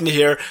paragraph written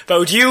here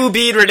about you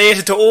being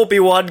related to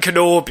Obi-Wan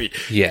Kenobi.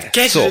 Yeah.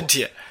 Get it into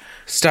you.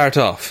 Start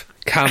off,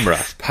 camera,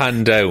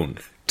 pan down,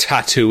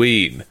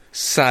 Tatooine,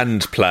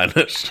 sand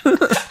planet.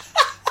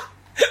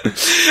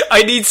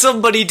 I need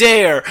somebody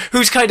there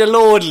who's kind of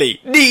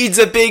lonely, needs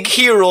a big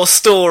hero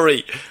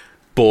story.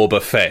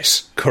 Boba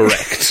Fett,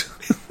 correct.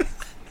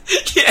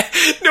 Yeah,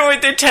 no,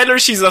 they tell her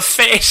she's a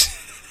Fett.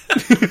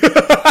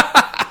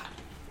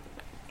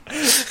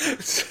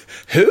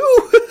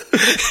 Who?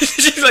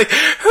 She's like,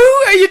 who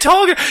are you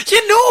talking?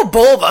 You know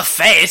Boba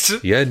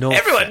Fett. Yeah, no.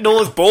 Everyone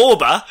knows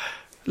Boba.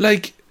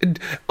 Like,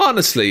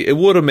 honestly, it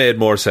would have made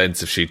more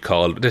sense if she'd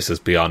called... This is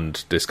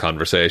beyond this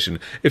conversation.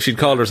 If she'd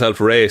called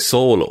herself Rey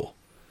Solo.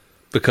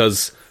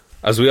 Because,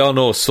 as we all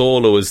know,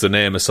 Solo is the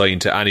name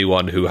assigned to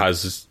anyone who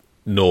has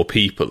no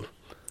people,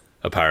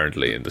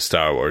 apparently, in the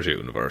Star Wars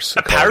universe.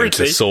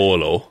 Apparently. To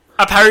Solo.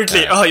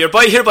 Apparently.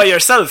 You're here by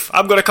yourself.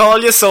 I'm going to call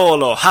you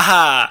Solo.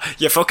 Haha,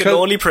 you fucking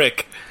lonely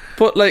prick.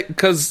 But,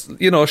 because,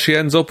 she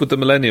ends up with the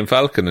Millennium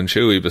Falcon and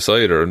Chewie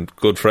beside her and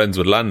good friends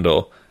with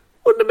Lando.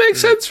 Wouldn't it make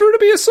sense for her to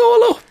be a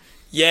Solo?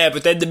 Yeah,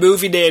 but then the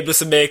movie name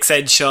doesn't make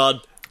sense, Sean.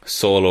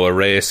 Solo, a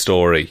Rey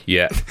story.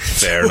 Yeah,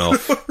 fair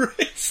enough.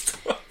 Rey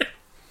story.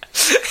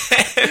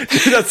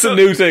 That's a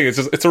new thing.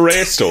 It's a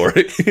Rey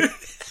story.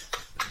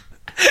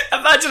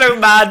 Imagine how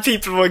mad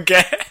people would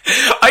get.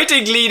 I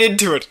think lean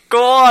into it.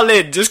 Go all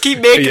in. Just keep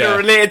making it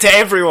related to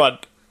everyone.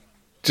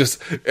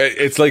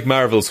 It's like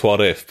Marvel's What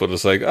If, but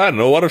it's like, I don't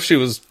know, what if she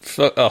was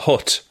a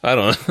Hutt? I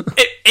don't know.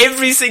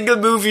 Every single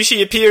movie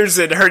she appears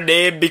in, her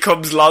name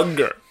becomes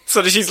longer.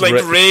 So that she's like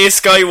Rey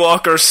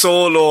Skywalker,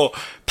 Solo,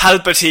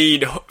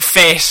 Palpatine,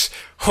 Fett,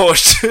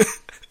 Hutt.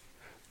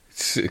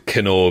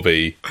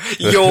 Kenobi.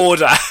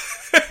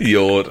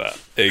 Yoda,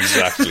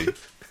 exactly.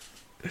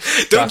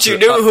 Don't you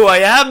know who I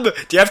am? Do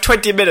you have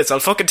 20 minutes? I'll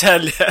fucking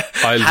tell you.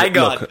 Hang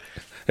on.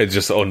 It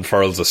just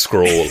unfurls a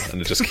scroll and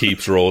it just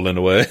keeps rolling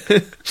away.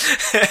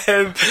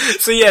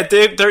 So yeah,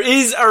 there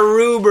is a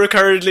rumour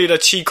currently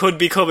that she could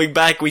be coming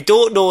back. We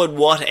don't know at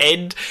what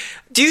end.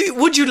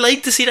 Would you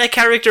like to see that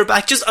character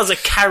back, just as a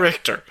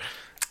character?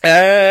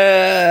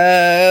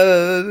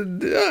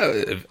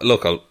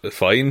 Look,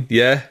 fine,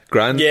 yeah,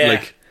 grand.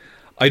 Yeah.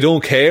 I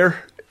don't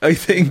care, I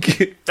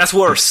think. That's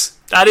worse.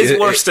 That is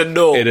worse than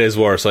no. It is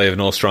worse. I have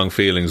no strong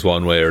feelings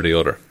one way or the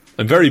other.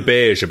 I'm very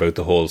beige about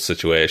the whole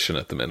situation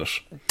at the minute.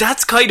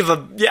 That's kind of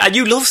and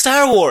you love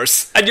Star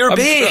Wars, and you're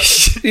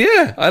beige.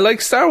 Yeah, I like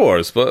Star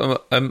Wars,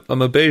 but I'm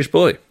a beige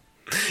boy.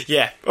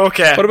 Yeah,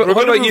 okay. What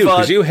about you?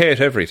 Because you hate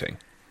everything.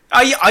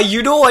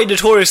 I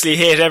notoriously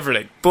hate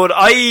everything, but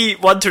I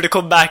want her to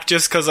come back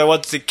just because I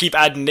want to keep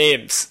adding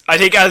names. I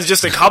think as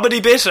just a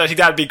comedy bit, I think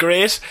that'd be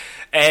great.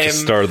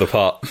 Just stir the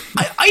pot.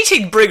 I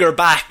think bring her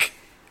back.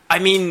 I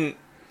mean,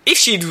 if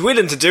she's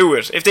willing to do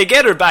it, if they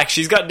get her back,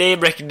 she's got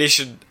name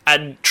recognition,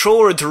 and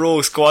throw her into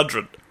Rogue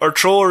Squadron, or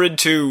throw her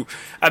into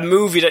a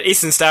movie that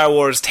isn't Star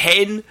Wars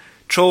 10,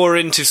 throw her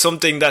into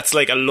something that's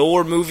like a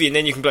lower movie, and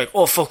then you can be like,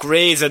 oh fuck,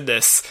 Rey's in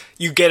this.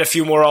 You get a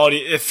few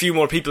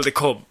more people to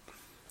come.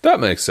 That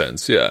makes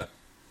sense, yeah.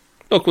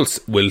 Look,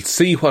 we'll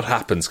see what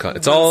happens.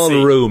 It's all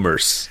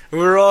rumours.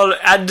 We're all...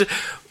 And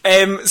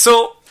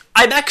so...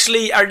 our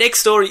next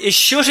story is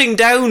shutting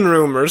down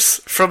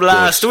rumours from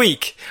last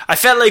week. I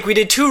felt like we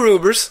did 2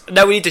 rumours, and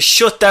now we need to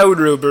shut down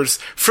rumours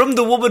from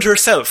the woman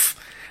herself.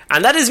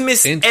 And that is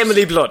Miss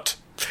Emily Blunt.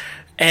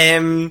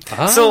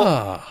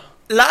 So,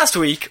 last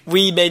week,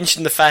 we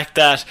mentioned the fact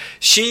that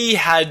she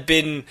had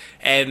been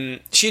in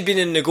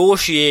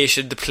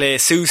negotiation to play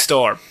Sue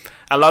Storm,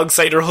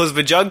 alongside her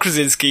husband John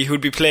Krasinski,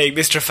 who'd be playing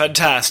Mr.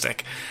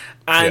 Fantastic.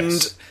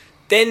 And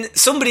then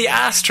somebody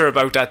asked her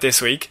about that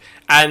this week,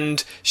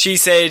 and she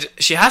said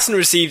she hasn't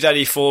received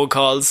any phone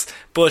calls,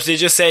 but they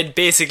just said,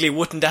 basically,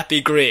 wouldn't that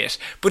be great?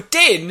 But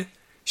then,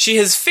 she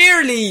has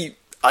fairly,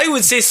 I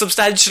would say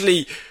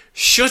substantially,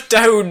 shut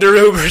down the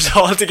rumours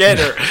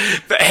altogether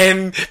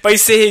by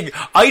saying,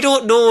 I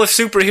don't know if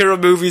superhero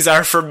movies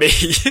are for me.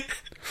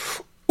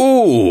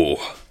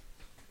 Oh,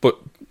 but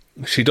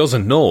she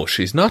doesn't know.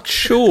 She's not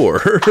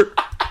sure.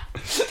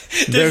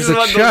 There's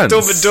a chance.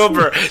 Dumb and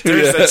Dumber.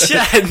 There's a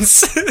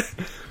chance.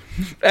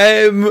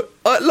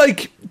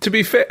 Like, to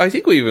be fair, I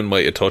think we even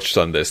might have touched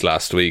on this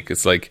last week.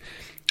 It's like,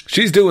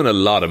 she's doing a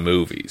lot of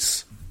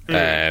movies,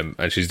 and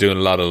she's doing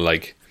a lot of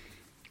like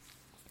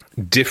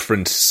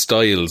different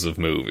styles of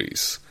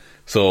movies.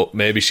 So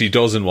maybe she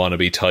doesn't want to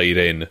be tied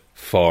in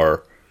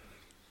for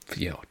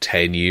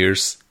 10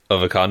 years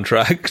of a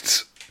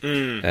contract.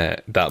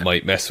 That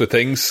might mess with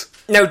things.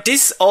 Now,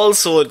 this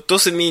also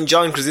doesn't mean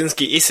John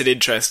Krasinski isn't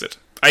interested.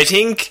 I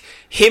think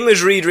him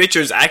as Reed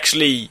Richards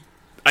actually,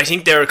 I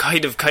think they're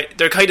kind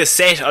of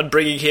set on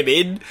bringing him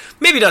in.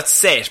 Maybe not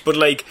set, but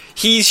like,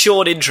 he's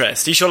shown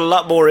interest. He showed a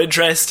lot more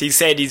interest. He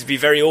said he'd be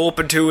very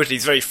open to it.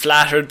 He's very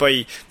flattered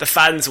by the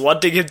fans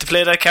wanting him to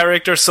play that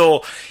character.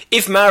 So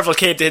if Marvel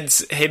came to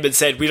him and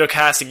said, we're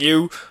casting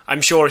you,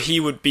 I'm sure he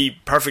would be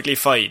perfectly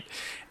fine.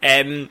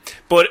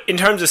 But in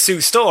terms of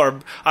Sue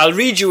Storm, I'll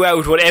read you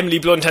out what Emily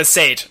Blunt has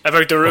said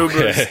about the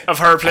rumours of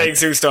her playing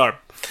Sue Storm.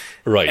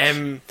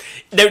 Right.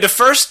 Now the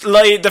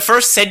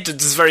first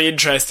sentence is very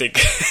interesting.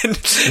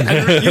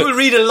 and you will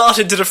read a lot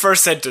into the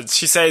first sentence.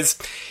 She says,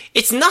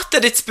 "It's not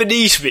that it's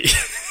beneath me."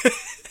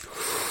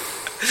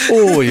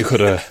 Oh, you could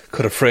have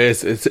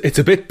phrased it's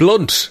a bit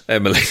blunt,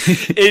 Emily.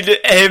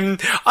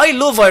 I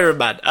love Iron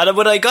Man, and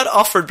when I got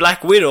offered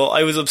Black Widow,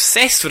 I was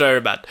obsessed with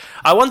Iron Man.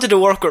 I wanted to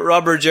work with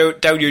Robert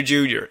Downey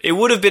Jr. It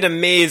would have been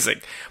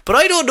amazing, but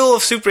I don't know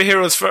if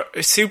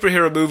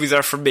superhero movies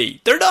are for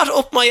me. They're not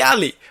up my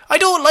alley. I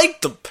don't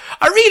like them.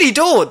 I really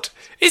don't.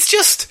 It's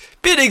just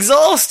been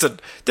exhausting.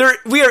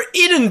 We are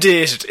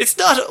inundated. It's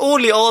not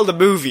only all the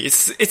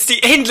movies, it's the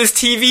endless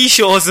TV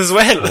shows as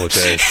well. Oh,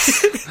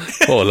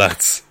 jeez. Oh,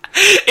 lads.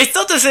 It's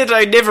not to say that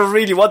I never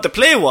really want to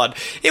play one.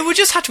 It would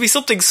just have to be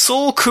something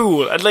so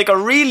cool and like a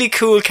really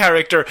cool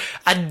character,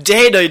 and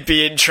then I'd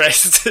be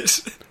interested.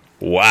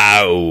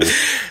 Wow.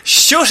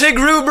 Shutting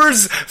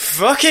rumours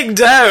fucking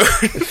down.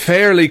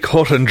 Fairly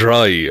cut and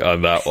dry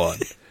on that one.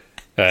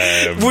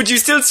 Would you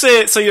still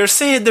say, so you're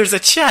saying there's a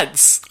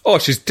chance? Oh,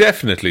 she's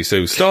definitely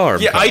Sue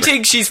Storm. Yeah, I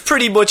think she's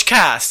pretty much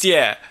cast,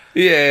 yeah.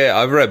 Yeah,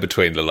 I've read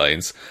between the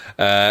lines.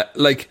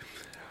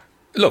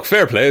 Look,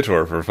 fair play to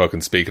her for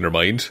fucking speaking her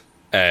mind.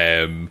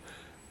 I'm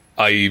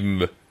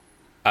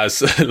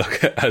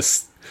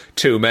as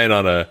two men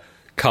on a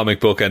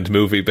comic book and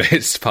movie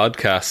based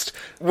podcast,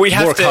 we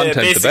have more to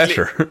content the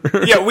better.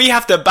 Yeah, we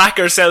have to back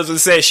ourselves and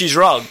say she's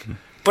wrong,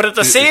 but at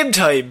the same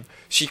time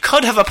she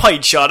could have a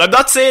pint shot. I'm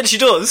not saying she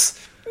does.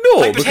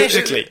 No,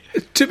 hypothetically.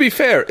 To be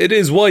fair, it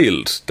is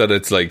wild that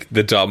it's like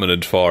the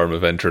dominant form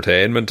of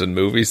entertainment and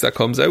movies that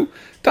comes out.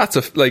 That's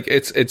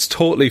it's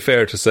totally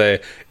fair to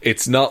say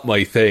it's not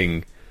my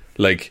thing.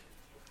 Like,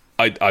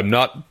 I'm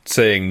not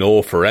saying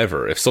no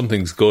forever. If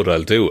something's good,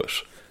 I'll do it.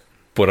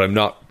 But I'm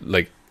not,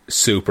 like,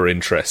 super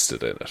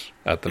interested in it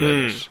at the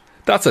minute.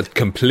 That's a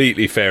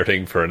completely fair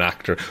thing for an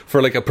actor,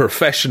 for, like, a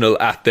professional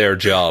at their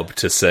job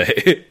to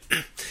say.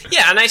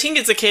 Yeah, and I think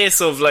it's a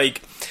case of,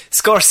 like,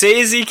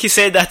 Scorsese, he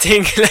said that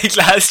thing, like,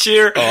 last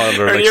year.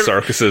 Oh, or like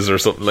circuses or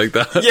something like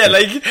that. Yeah,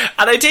 like,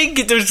 and I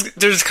think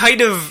there's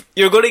kind of,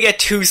 you're going to get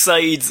two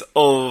sides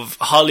of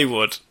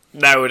Hollywood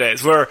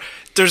nowadays, where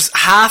there's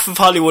half of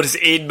Hollywood is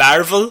in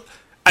Marvel,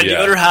 and the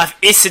other half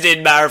isn't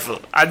in Marvel,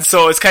 and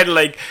so it's kind of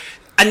like,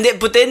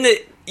 but then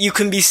you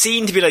can be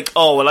seen to be like,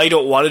 oh well, I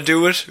don't want to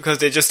do it because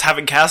they just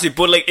haven't cast me.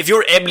 But like, if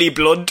you're Emily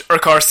Blunt or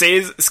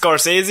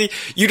Scorsese,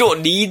 you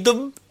don't need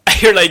them.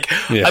 You're like,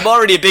 I'm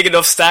already a big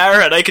enough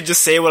star, and I can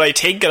just say what I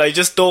think, and I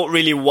just don't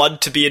really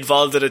want to be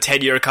involved in a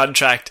 10-year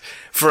contract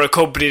for a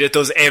company that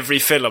does every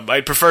film.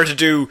 I prefer to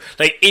do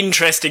like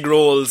interesting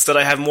roles that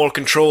I have more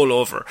control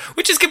over,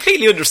 which is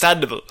completely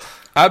understandable.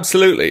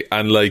 Absolutely.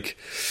 And like,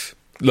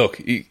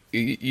 look,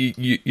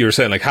 you're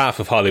saying like half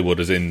of Hollywood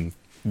is in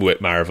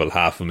with Marvel,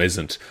 half of them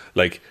isn't.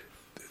 Like,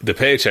 the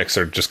paychecks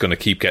are just going to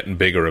keep getting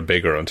bigger and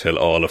bigger until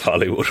all of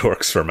Hollywood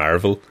works for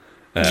Marvel.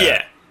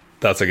 Yeah.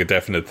 That's like a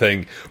definite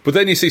thing. But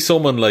then you see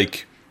someone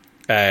like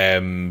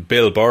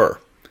Bill Burr,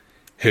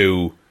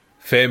 who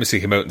famously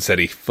came out and said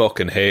he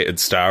fucking hated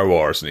Star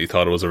Wars and he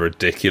thought it was a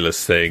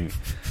ridiculous thing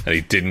and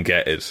he didn't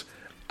get it.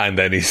 And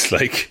then he's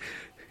like,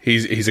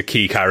 he's a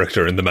key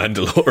character in The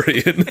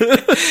Mandalorian.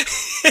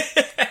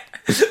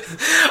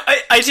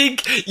 I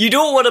think you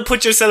don't want to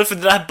put yourself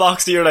in that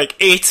box that you're like,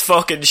 it's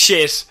fucking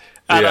shit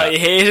and I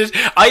hate it.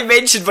 I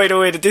mentioned, by the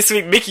way, that this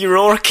week Mickey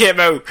Rourke came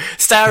out,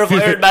 star of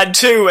Iron Man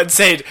 2, and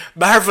said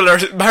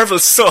Marvel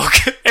suck.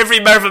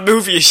 Every Marvel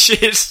movie is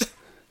shit.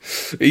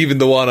 Even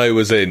the one I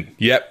was in.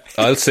 Yep,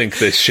 I'll sink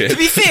this shit. To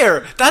be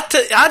fair, that's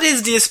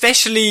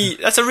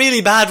a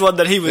really bad one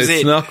that he was in.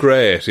 It's not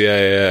great.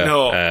 Yeah.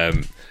 No.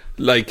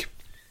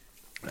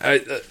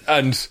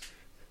 And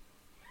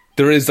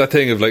there is that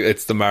thing of like,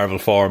 it's the Marvel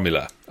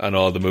formula and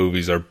all the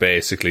movies are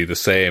basically the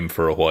same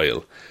for a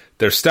while.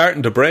 They're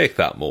starting to break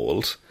that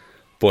mould,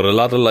 but a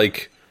lot of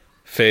like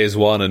phase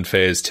 1 and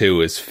phase 2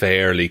 is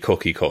fairly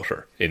cookie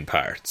cutter in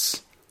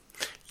parts.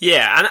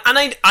 Yeah,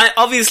 and I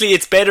obviously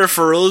it's better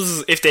for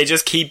us if they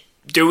just keep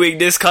doing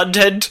this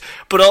content,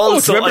 but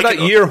also remember that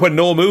year when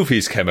no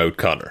movies came out,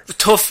 Connor?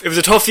 It was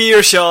a tough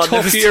year, Sean.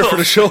 Tough year for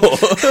the show.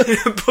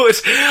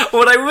 But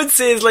what I would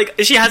say is, like,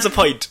 she has a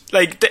point.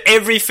 Like,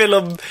 every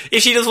film,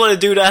 if she doesn't want to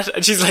do that,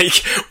 and she's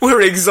like,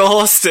 we're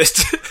exhausted,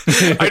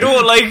 I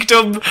don't like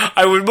them,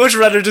 I would much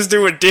rather just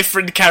do a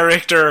different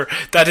character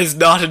that is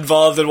not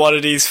involved in one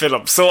of these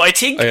films. So I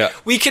think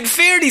we can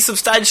fairly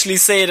substantially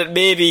say that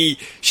maybe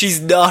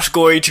she's not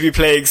going to be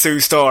playing Sue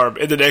Storm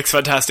in the next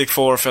Fantastic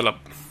Four film.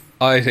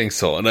 I think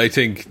so, and I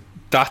think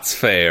that's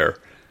fair.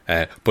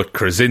 But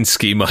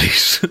Krasinski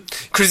might.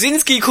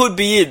 Krasinski could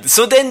be in.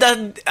 So then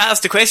that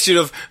asks the question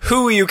of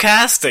who are you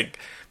casting?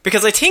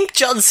 Because I think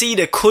John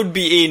Cena could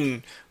be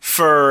in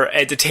for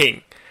The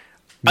Thing.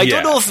 I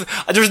don't know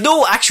if there's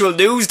no actual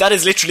news. That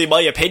is literally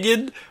my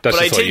opinion. That's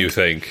but just what you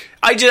think.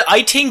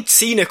 I think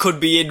Cena could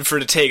be in for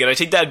The Thing, and I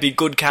think that'd be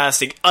good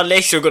casting,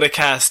 unless you're going to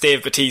cast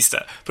Dave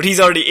Bautista. But he's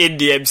already in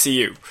the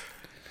MCU.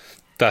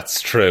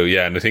 That's true,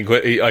 yeah, and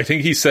I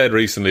think he said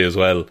recently as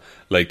well,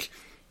 like,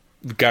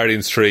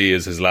 Guardians 3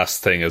 is his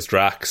last thing as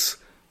Drax.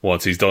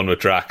 Once he's done with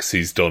Drax,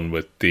 he's done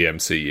with the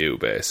MCU,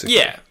 basically.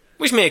 Yeah,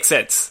 which makes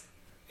sense.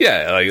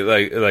 Yeah,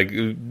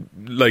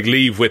 like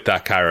leave with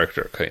that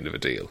character kind of a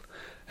deal.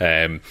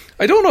 I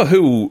don't know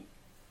who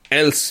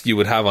else you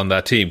would have on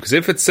that team, because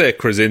if it's, say,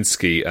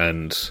 Krasinski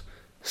and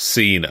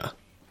Cena,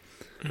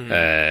 who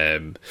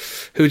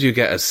do you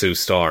get as Sue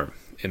Storm?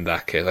 In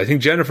that case, I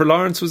think Jennifer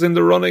Lawrence was in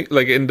the running,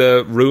 like in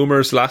the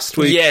rumours last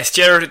week. Yes,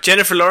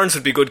 Jennifer Lawrence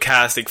would be good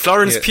casting.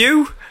 Florence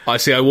Pugh? I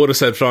would have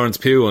said Florence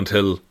Pugh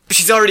until... But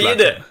she's already in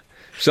it.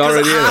 She's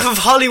already in it. Half of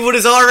Hollywood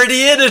is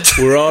already in it.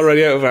 We're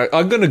already out of our...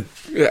 I'm going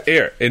to...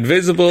 Here,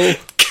 Invisible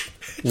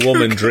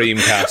Woman dream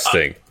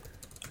casting.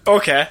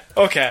 Okay.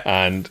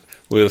 And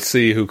we'll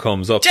see who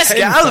comes up.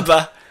 Jessica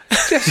Alba.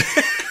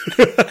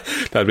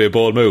 That'd be a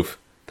bold move.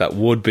 That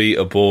would be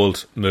a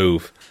bold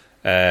move.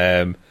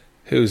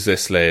 Who's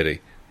this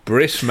lady?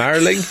 Britt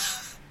Marling?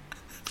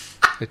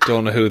 I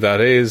don't know who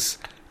that is.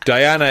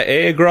 Diana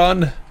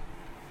Agron?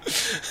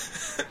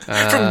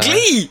 From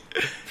Glee!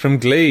 From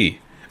Glee.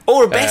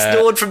 Or best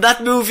known from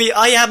that movie,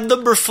 I Am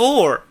Number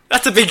 4.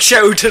 That's a big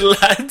shout to the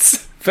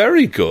lads.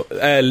 Very good.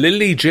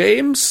 Lily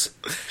James?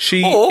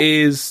 She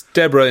is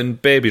Deborah in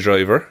Baby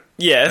Driver.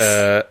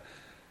 Yes.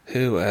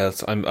 Who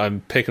else?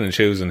 I'm picking and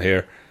choosing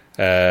here.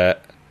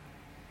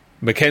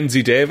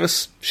 Mackenzie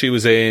Davis. She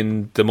was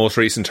in the most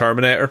recent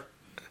Terminator.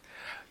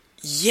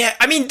 Yeah,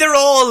 I mean, they're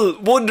all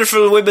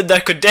wonderful women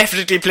that could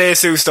definitely play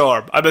Sue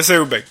Storm, I'm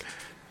assuming.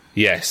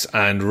 Yes,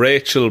 and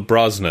Rachel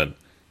Brosnan,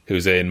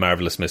 who's in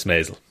Marvelous Miss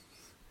Maisel.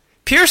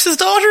 Pierce's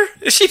daughter?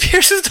 Is she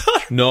Pierce's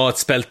daughter? No, it's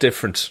spelt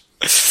different.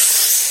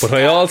 But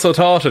I also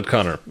thought it,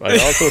 Connor. I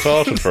also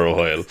thought it for a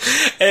while.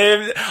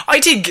 I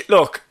think,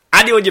 look,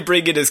 anyone you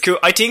bring in is cool.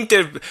 I think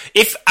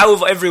if out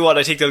of everyone,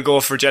 I think they'll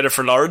go for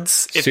Jennifer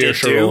Lawrence. If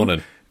Saoirse they do.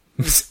 Ronan.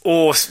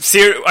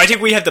 I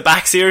think we have the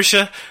back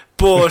Saoirse.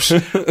 But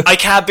I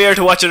can't bear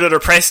to watch another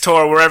press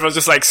tour where everyone's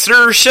just like,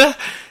 Saoirse?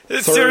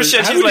 Saoirse,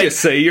 how do you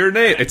say your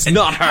name? It's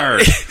not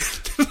hard.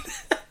 It's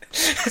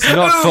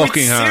not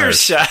fucking hard.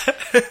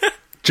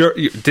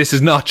 Saoirse. This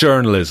is not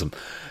journalism.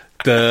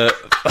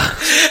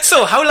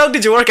 So, how long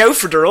did you work out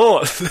for the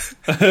role?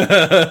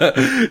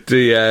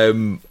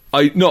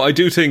 I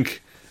do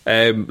think,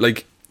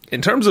 like,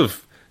 in terms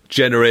of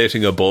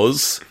generating a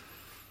buzz,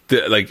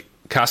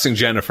 casting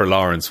Jennifer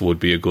Lawrence would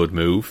be a good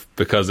move,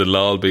 because it'll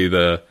all be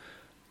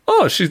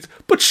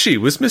but she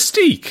was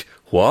Mystique.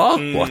 What?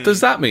 What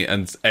does that mean?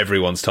 And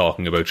everyone's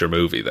talking about your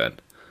movie then.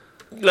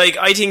 Like,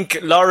 I think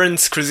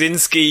Lawrence,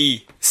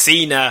 Krasinski,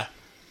 Cena.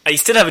 I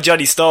still have a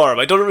Johnny Storm.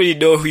 I don't really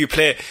know who you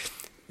play.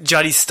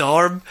 Johnny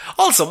Storm.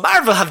 Also,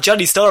 Marvel have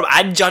Johnny Storm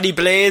and Johnny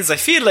Blaze. I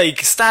feel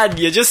like, Stan,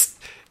 you just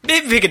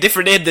maybe pick a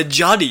different name than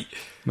Johnny.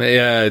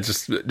 Yeah,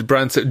 just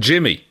Branson,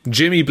 Jimmy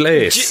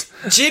Blaze.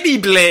 Jimmy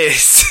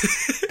Blaze.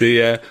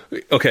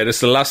 Okay, this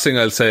is the last thing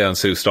I'll say on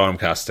Sue Storm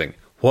casting.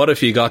 What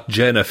if you got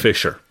Jenna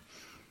Fisher?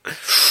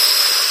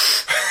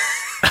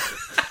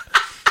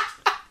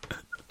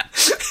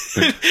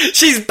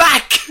 She's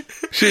back.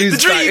 She's the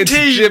dream back. It's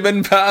team. Jim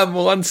and Pam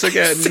once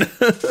again.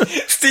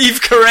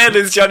 Steve Carell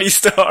is Johnny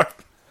Storm.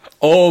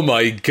 Oh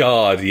my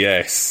God,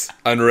 yes.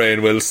 And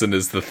Rainn Wilson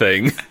is the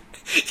Thing.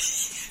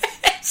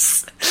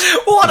 Yes.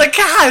 What a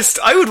cast!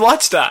 I would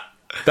watch that.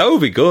 That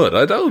would be good.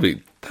 That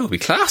would be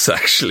class,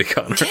 actually,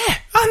 Connor. Yeah,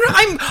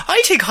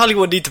 I think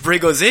Hollywood need to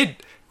bring us in.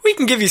 We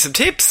can give you some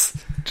tips.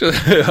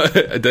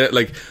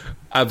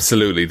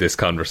 Absolutely, this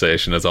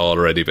conversation has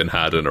already been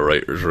had in a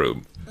writer's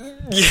room.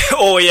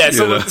 Yeah,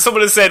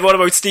 someone has said, what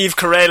about Steve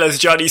Carell as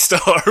Johnny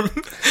Storm?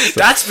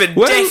 That's been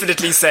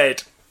definitely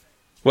said.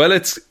 Well,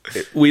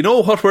 we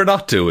know what we're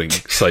not doing,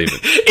 Simon.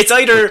 It's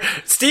either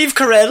Steve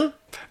Carell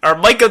or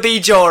Michael B.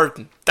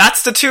 Jordan.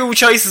 That's the two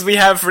choices we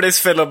have for this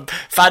film.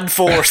 Fan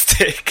force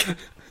take.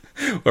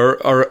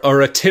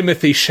 or a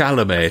Timothy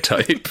Chalamet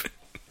type.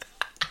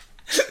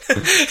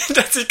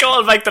 That's a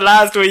call back to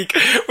last week,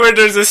 where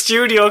there's a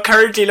studio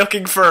currently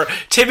looking for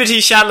Timothy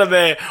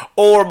Chalamet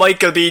or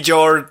Michael B.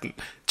 Jordan.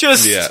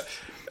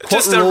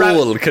 What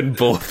role can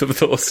both of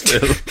those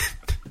fill?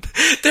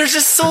 They're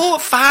just so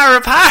far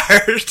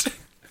apart.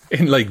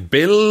 In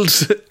build,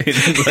 in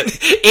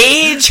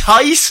age,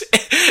 height,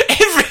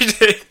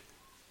 everything.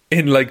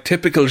 In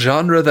typical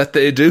genre that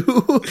they do.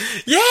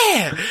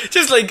 Yeah,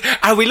 just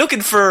are we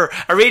looking for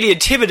a really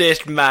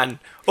intimidating man,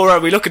 or are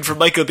we looking for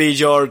Michael B.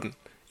 Jordan?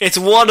 It's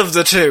one of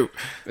the two.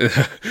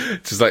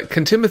 Just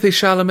can Timothy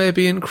Chalamet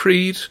be in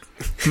Creed?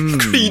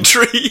 Creed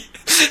 3.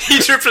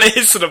 He's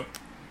replacing him.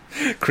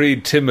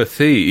 Creed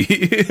Timothy.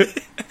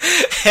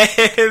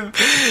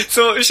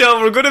 So,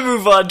 Sean, we're going to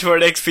move on to our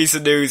next piece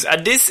of news,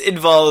 and this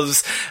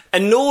involves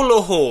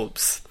Enola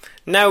Holmes.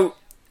 Now,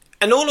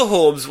 Enola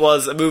Holmes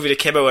was a movie that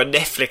came out on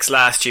Netflix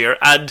last year,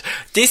 and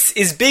this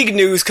is big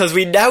news because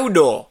we now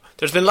know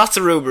there's been lots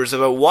of rumours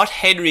about what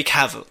Henry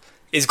Cavill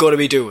is going to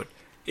be doing.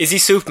 Is he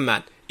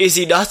Superman? Is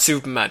he not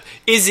Superman?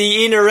 Is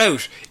he in or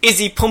out? Is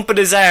he pumping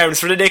his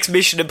arms for the next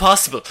Mission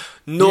Impossible?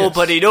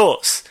 Nobody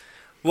knows.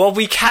 What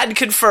we can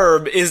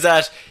confirm is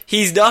that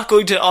he's not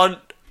going to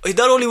not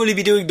only will he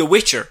be doing The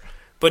Witcher,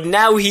 but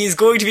now he's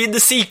going to be in the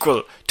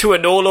sequel to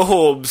Enola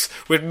Holmes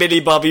with Millie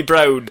Bobby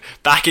Brown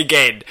back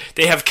again.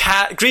 They have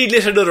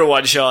greenlit another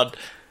one, Sean.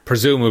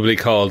 Presumably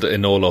called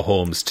Enola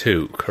Holmes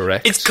 2,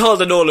 correct? It's called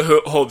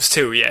Enola Holmes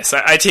 2, yes.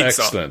 I think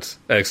so.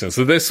 Excellent.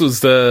 So this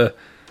was the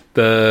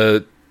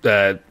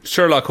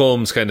Sherlock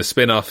Holmes kind of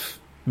spin-off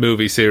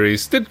movie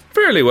series. Did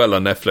fairly well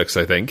on Netflix,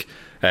 I think.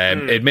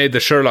 It made the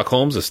Sherlock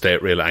Holmes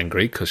estate real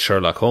angry because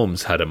Sherlock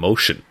Holmes had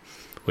emotion,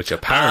 which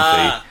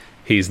apparently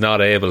he's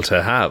not able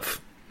to have.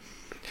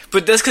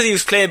 But that's because he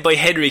was played by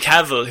Henry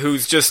Cavill,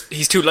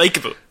 he's too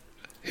likeable.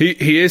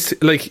 He is,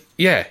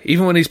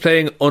 even when he's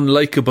playing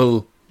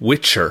unlikable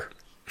Witcher,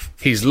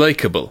 he's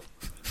likeable.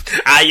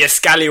 You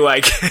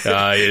scallywag. You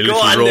Go little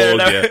on rogue,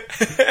 there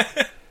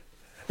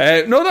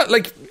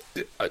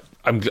now.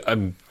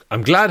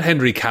 I'm glad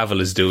Henry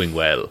Cavill is doing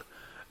well.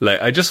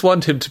 I just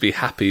want him to be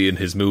happy in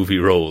his movie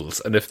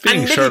roles. And if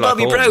being Sherlock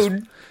Millie Bobby Holmes,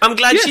 Brown, I'm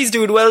glad she's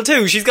doing well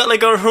too. She's got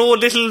her whole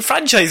little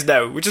franchise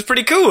now, which is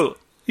pretty cool.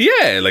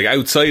 Yeah,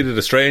 outside of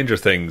the Stranger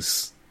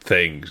Things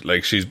thing,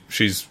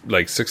 she's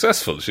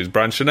successful. She's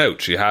branching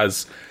out. She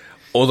has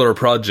other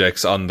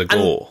projects on the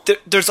go.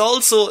 There's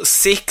also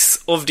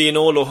 6 of the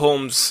Enola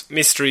Holmes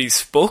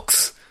Mysteries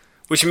books,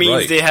 which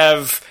means they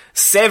have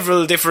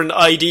several different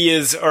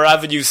ideas or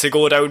avenues to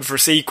go down for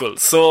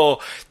sequels. So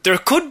there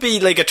could be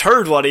a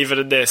 3rd one even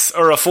in this,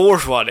 or a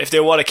 4th one if they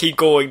want to keep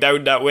going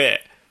down that way.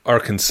 Or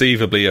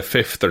conceivably a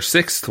 5th or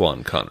 6th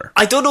one, Connor.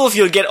 I don't know if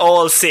you'll get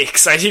all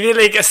 6. I feel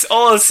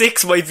all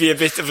 6 might be a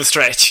bit of a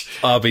stretch.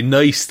 It'd be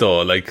nice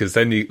though, because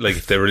then you,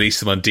 if they release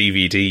them on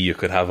DVD, you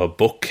could have a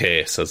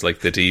bookcase as the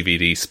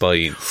DVD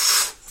spine.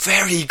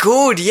 Very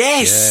good,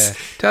 yes.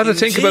 Yeah. You have to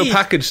think about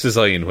package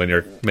design when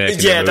you're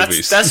making your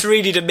movies. that's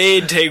really the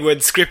main thing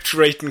when script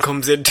writing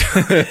comes into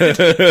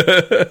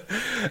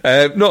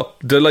it. No,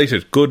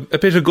 delighted. A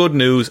bit of good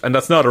news, and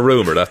that's not a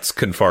rumour, that's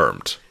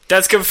confirmed.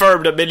 That's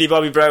confirmed that Millie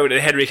Bobby Brown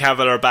and Henry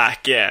Cavill are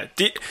back, yeah.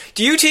 Do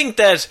you think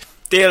that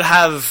they'll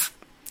have...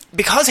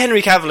 Because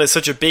Henry Cavill is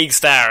such a big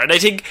star, and I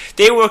think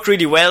they work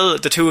really well,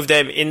 the two of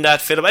them, in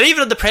that film, and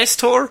even on the press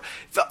tour,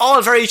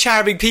 all very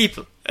charming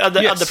people on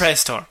the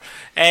press tour.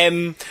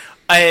 Them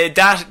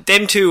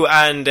two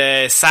and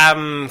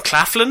Sam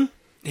Claflin,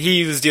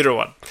 he was the other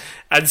one.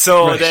 And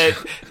so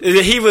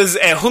he was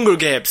Hunger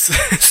Games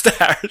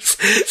stars,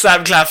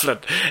 Sam Claflin.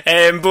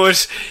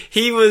 But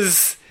he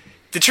was...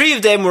 The 3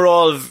 of them were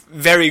all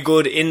very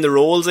good in the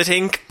roles, I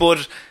think,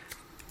 but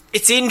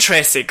it's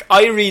interesting.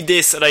 I read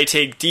this and I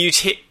think,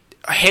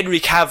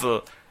 Henry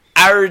Cavill,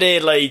 are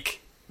they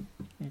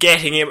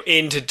getting him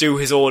in to do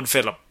his own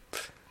film?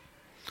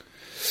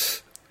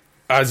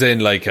 As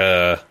in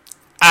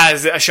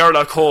as a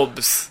Sherlock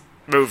Holmes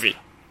movie?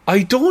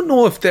 I don't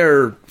know if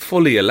they're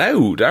fully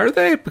allowed, are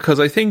they? Because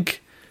I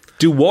think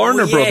Do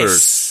Warner yes.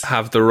 Brothers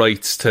have the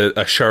rights to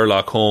a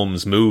Sherlock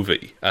Holmes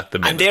movie at the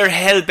minute? And they're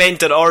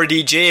hell-bent on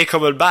RDJ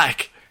coming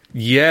back.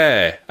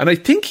 Yeah, and I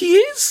think he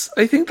is.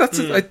 I think that's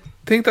I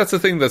think that's a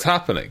thing that's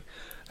happening.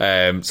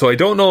 So I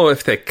don't know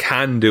if they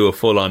can do a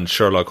full-on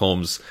Sherlock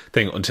Holmes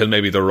thing until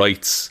maybe the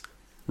rights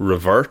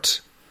revert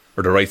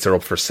or the rights are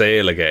up for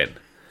sale again.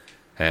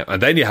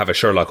 And then you have a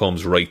Sherlock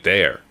Holmes right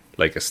there,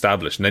 like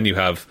established. And then you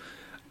have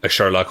a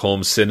Sherlock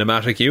Holmes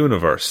cinematic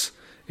universe.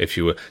 If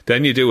you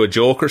then you do a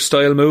Joker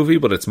style movie,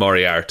 but it's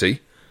Moriarty,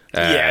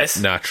 yes,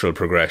 natural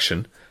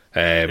progression.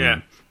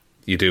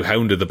 You do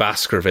Hound of the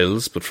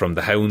Baskervilles, but from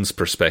the Hound's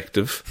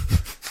perspective.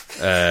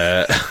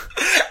 And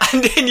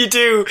then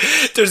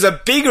there's a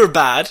bigger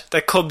bad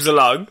that comes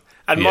along,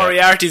 and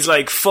Moriarty's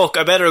like, "Fuck,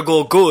 I better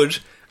go good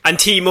and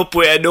team up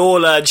with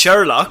Enola and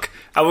Sherlock,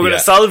 and we're going to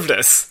solve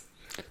this."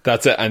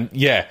 That's it,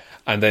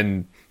 and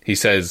then he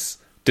says,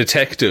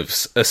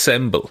 "Detectives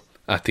assemble."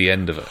 At the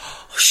end of it.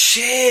 Oh,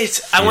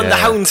 shit! And when the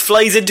Hound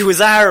flies into his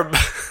arm.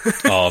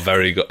 Oh,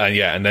 very good.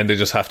 And then they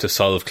just have to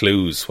solve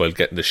clues while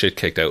getting the shit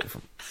kicked out of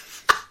them.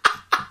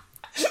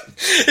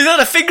 Is that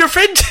a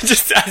fingerprint?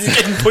 Just as he's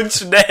getting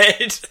punched in the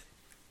head.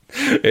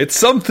 It's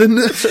something.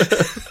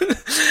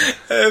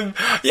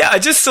 I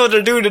just saw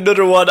they're doing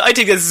another one. I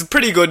think this is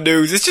pretty good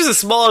news. It's just a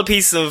small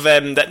piece of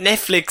that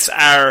Netflix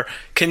are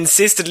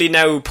consistently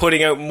now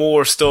putting out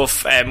more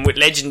stuff with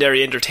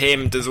Legendary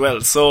Entertainment as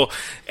well. So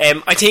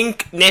I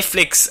think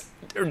Netflix,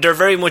 they're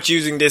very much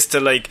using this to,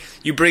 like,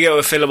 you bring out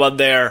a film on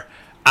there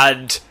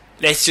and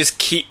let's just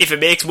keep, if it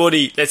makes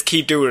money, let's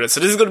keep doing it. So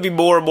this is going to be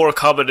more and more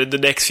common in the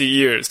next few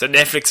years, that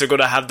Netflix are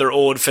going to have their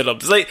own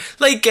films, like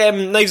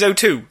Knives Out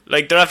 2.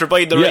 Like, they're after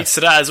buying the rights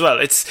to that as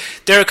well.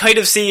 They're kind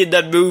of seeing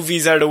that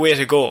movies are the way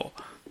to go.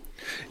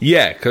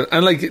 Yeah,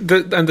 and like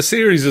the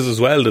series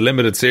as well, the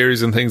limited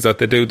series and things that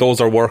they do,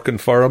 those are working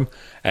for them.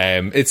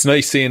 It's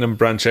nice seeing them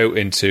branch out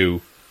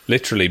into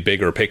literally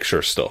bigger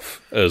picture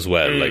stuff as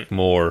well, like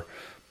more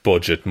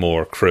budget,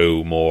 more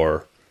crew,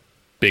 more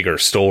bigger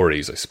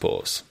stories, I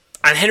suppose.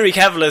 And Henry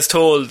Cavill has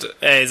told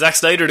Zack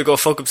Snyder to go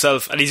fuck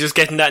himself, and he's just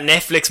getting that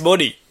Netflix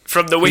money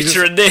from The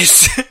Witcher and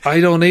this. I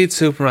don't need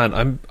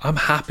Superman. I'm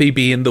happy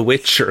being The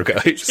Witcher,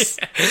 guys.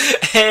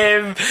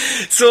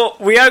 So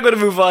we are going to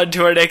move on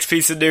to our next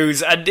piece of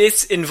news, and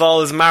this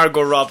involves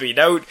Margot Robbie.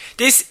 Now,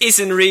 this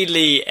isn't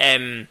really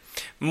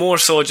more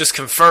so just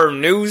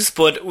confirmed news,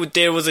 but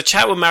there was a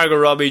chat with Margot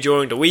Robbie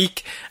during the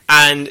week,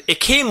 and it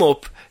came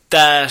up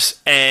that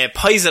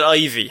Poison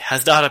Ivy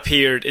has not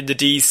appeared in the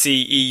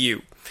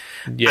DCEU.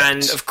 Yet.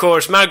 And of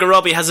course Margot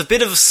Robbie has a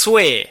bit of a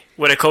sway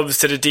when it comes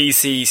to the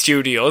DC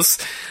studios,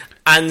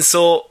 and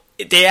so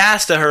they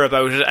asked her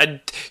about it, and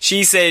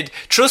she said,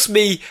 "Trust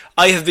me,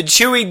 I have been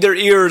chewing their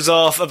ears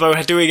off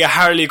about doing a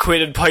Harley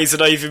Quinn and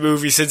Poison Ivy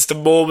movie since the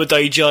moment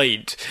I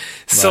joined."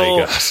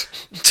 So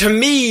to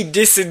me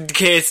this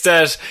indicates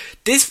that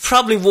this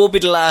probably won't be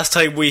the last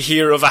time we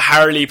hear of a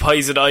Harley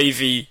Poison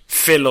Ivy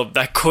film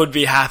that could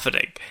be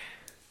happening.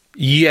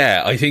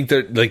 Yeah, I think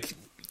that, like,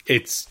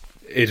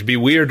 it'd be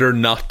weirder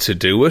not to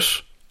do it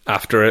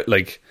after it,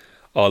 like,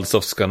 all the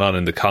stuff's gone on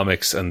in the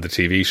comics and the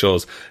TV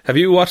shows. Have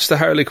you watched the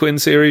Harley Quinn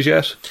series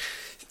yet?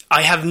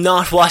 I have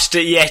not watched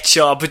it yet,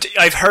 Shaw, but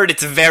I've heard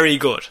it's very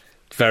good.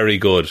 Very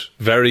good.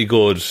 Very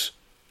good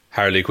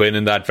Harley Quinn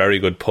in that. Very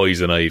good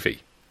Poison Ivy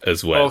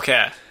as well.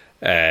 Okay.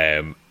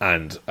 And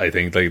I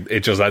think, like,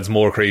 it just adds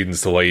more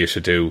credence to why you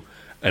should do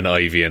an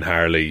Ivy and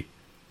Harley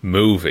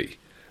movie.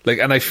 Like,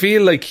 and I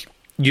feel like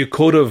you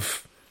could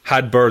have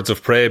had Birds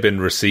of Prey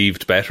been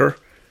received better,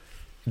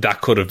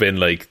 that could have been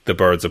like the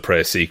Birds of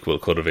Prey sequel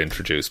could have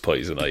introduced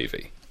Poison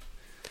Ivy.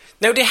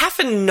 Now, they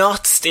haven't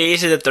not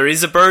stated that there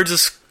is a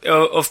Birds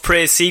of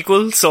Prey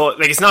sequel, so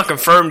like it's not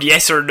confirmed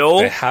yes or no.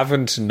 They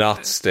haven't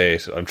not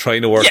stated. I'm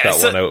trying to work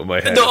one out in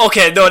my head. No,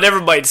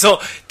 never mind. So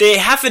they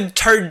haven't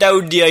turned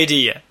down the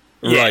idea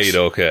yet. Right,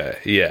 okay,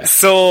 yeah.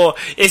 So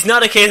it's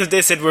not a case of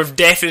they said we're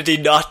definitely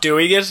not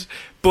doing it,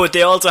 but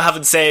they also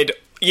haven't said,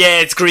 yeah,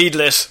 it's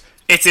greenlit.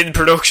 It's in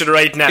production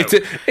right now.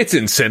 It's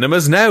in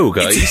cinemas now,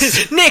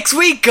 guys. Next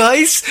week,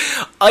 guys.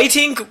 I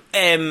think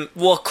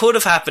what could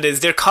have happened is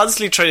they're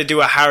constantly trying to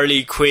do a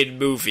Harley Quinn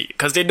movie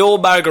because they know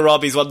Margot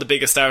Robbie's one of the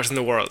biggest stars in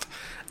the world.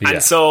 Yeah.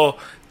 And so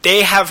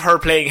they have her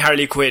playing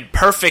Harley Quinn.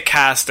 Perfect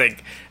casting.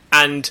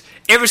 And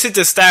ever since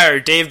the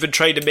start, they've been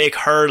trying to make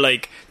her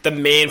like the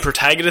main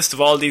protagonist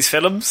of all these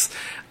films.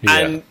 Yeah.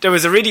 And there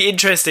was a really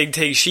interesting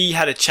thing. She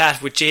had a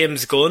chat with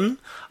James Gunn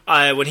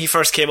when he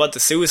first came on to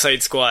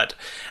Suicide Squad.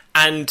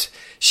 And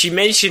she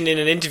mentioned in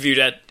an interview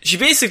that she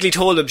basically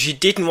told him she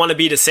didn't want to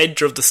be the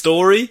centre of the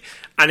story,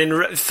 and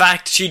in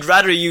fact she'd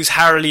rather use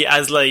Harley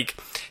as like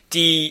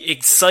the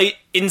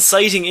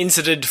inciting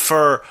incident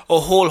for a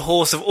whole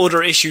host of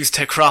other issues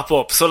to crop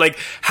up. So like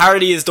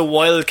Harley is the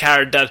wild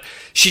card that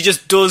she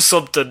just does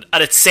something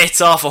and it sets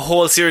off a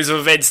whole series of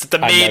events that the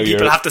main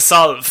people have to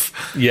solve.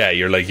 Yeah,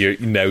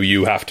 now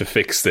you have to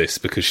fix this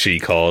because she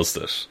caused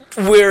it.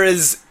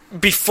 Whereas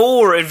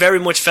before, it very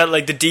much felt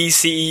like the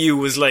DCEU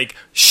was like,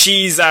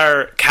 she's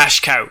our cash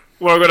cow.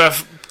 We're going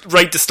to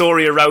write the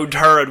story around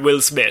her and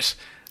Will Smith.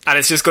 And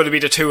it's just going to be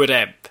the two of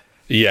them.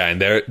 Yeah,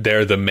 and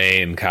they're the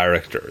main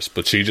characters,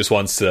 but she just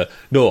wants to...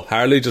 No,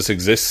 Harley just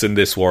exists in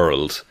this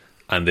world,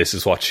 and this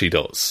is what she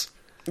does.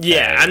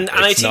 Yeah, and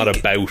I think... It's not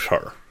about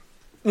her.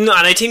 No,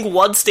 and I think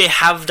once they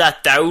have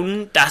that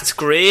down, that's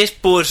great,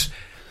 but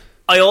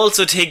I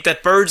also think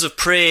that Birds of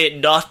Prey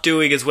not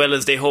doing as well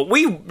as they hope.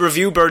 We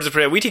review Birds of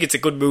Prey, we think it's a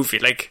good movie.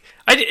 Like,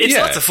 it's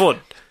lots of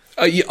fun.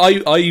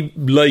 I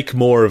like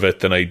more of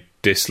it than I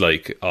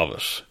dislike of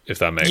it, if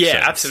that makes sense.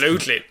 Yeah,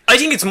 absolutely. I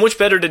think it's much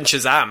better than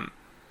Shazam.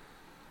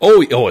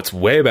 Oh, it's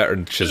way better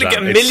than Shazam.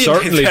 Like it's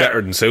certainly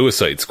better than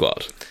Suicide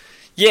Squad.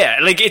 Yeah,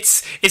 like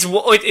it's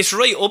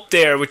right up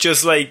there with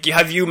just like you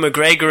have Ewan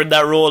McGregor in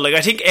that role. Like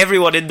I think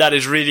everyone in that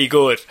is really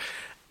good,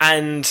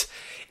 and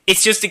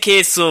it's just a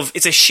case of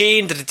it's a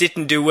shame that it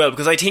didn't do well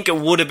because I think it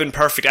would have been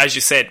perfect, as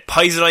you said.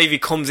 Poison Ivy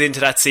comes into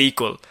that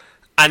sequel,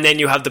 and then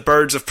you have the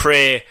Birds of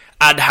Prey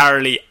and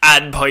Harley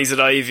and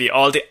Poison Ivy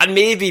and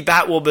maybe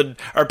Batwoman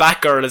or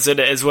Batgirl is in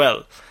it as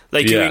well.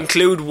 Like, you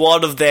include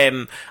one of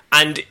them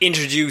and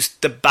introduce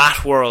the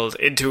Batworld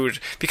into it.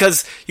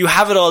 Because you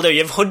have it all there. You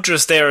have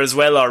Huntress there as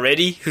well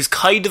already, who's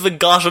kind of a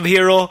Gotham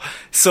hero.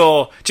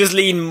 So, just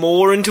lean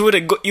more into it.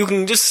 And you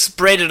can just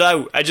spread it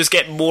out and just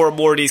get more and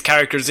more of these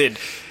characters in.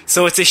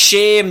 So, it's a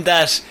shame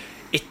that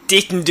it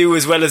didn't do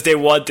as well as they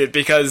wanted,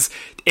 because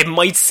it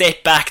might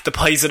set back the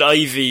Poison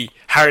Ivy,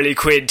 Harley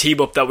Quinn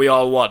team-up that we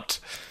all want.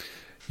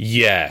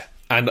 Yeah.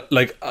 And,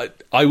 like,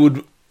 I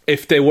would...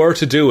 If they were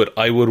to do it,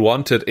 I would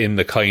want it in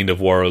the kind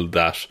of world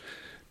that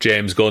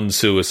James Gunn's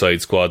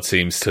Suicide Squad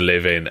seems to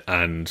live in,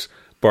 and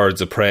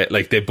Birds of Prey.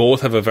 Like, they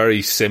both have a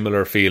very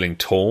similar feeling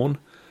tone.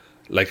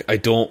 Like, I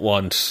don't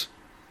want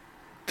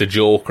the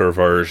Joker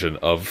version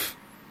of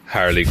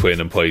Harley Quinn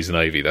and Poison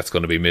Ivy. That's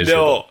going to be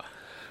miserable.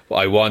 No.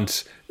 I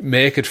want...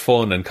 Make it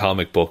fun and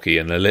comic booky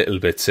and a little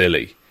bit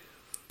silly,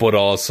 but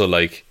also,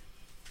 like,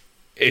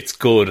 it's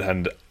good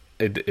and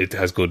it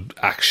has good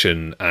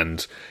action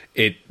and...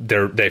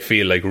 They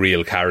feel like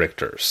real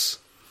characters.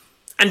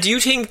 And do you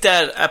think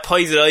that a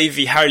Poison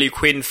Ivy Harley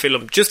Quinn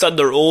film just on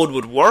their own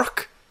would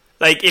work?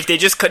 Like, if they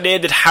just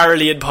named it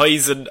Harley and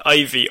Poison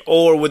Ivy,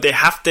 or would they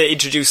have to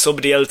introduce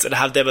somebody else and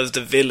have them as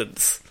the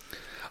villains?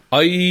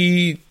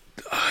 You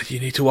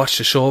need to watch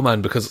the show,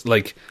 man, because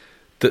like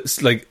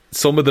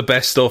some of the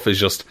best stuff is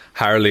just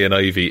Harley and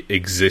Ivy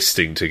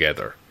existing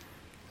together,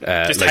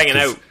 just hanging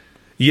out.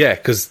 Yeah,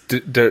 because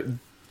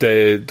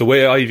the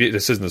way Ivy,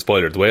 this isn't a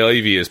spoiler, the way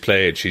Ivy is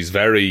played, she's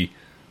very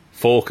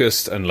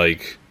focused and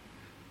like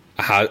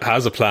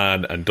has a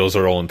plan and does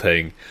her own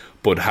thing,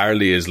 but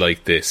Harley is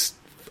like this,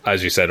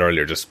 as you said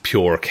earlier, just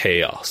pure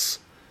chaos.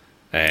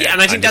 Yeah,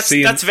 and I think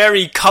that's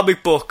very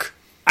comic book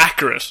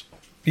accurate.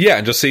 Yeah,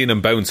 and just seeing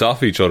them bounce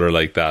off each other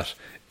like that,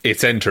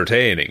 it's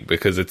entertaining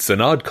because it's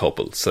an Odd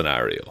Couple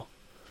scenario.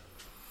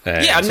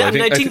 Yeah, and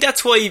I think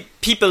that's why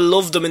people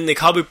love them in the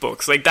comic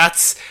books. Like,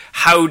 that's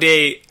how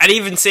they... And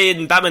even say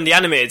in Batman the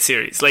Animated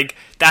Series, like,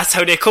 that's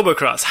how they come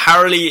across.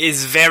 Harley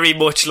is very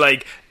much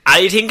like,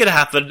 anything can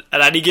happen at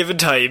any given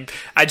time,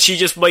 and she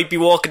just might be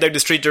walking down the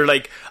street, they're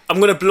like, I'm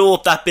going to blow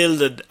up that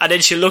building, and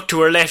then she'll look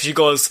to her left, she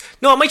goes,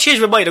 no, I might change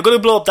my mind, I'm going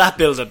to blow up that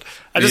building.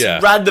 I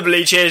just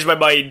randomly change my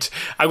mind,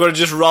 I'm going to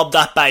just rob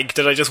that bank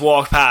that I just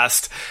walked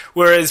past.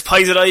 Whereas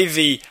Poison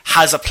Ivy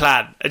has a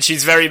plan, and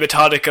she's very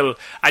methodical,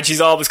 and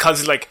she's always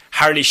constantly like,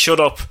 Harley, shut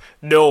up,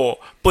 no.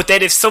 But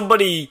then if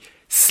somebody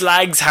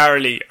slags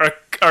Harley,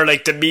 or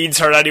like demeans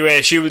her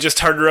anyway, she will just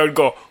turn around and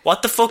go,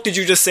 what the fuck did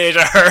you just say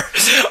to her?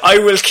 I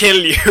will kill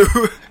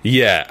you.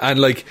 Yeah, and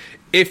like,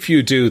 if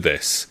you do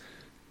this,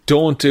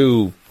 don't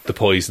do the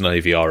Poison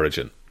Ivy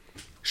origin.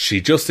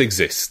 She just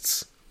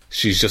exists.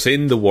 She's just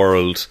in the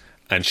world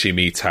and she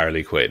meets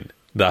Harley Quinn.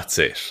 That's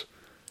it.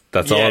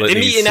 That's all it needs to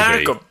be. They meet in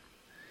Arkham.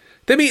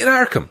 They meet in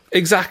Arkham,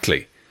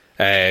 exactly.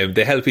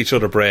 They help each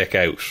other break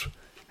out,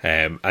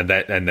 and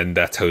then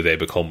that's how they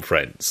become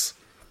friends.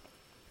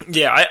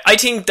 Yeah, I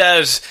think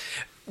that...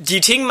 Do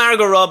you think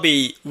Margot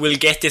Robbie will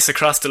get this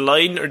across the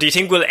line, or do you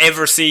think we'll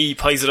ever see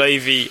Poison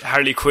Ivy,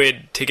 Harley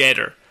Quinn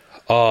together?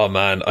 Oh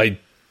man,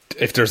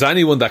 if there's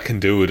anyone that can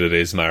do it, it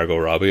is Margot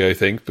Robbie, I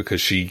think,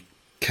 because she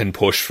can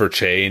push for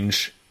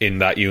change in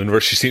that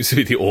universe. She seems to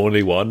be the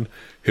only one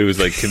who is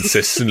like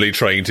consistently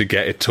trying to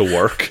get it to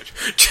work.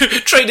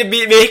 Trying to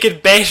make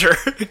it better.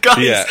 Guys.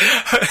 Yeah.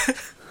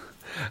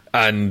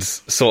 And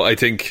so I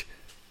think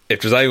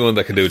if there's anyone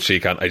that can do it, she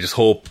can. I just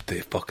hope the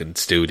fucking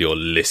studio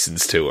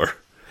listens to her.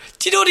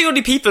 Do you know the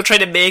only people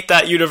trying to make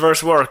that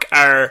universe work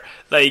are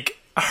like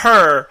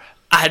her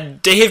and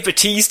Dave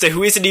Bautista,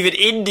 who isn't even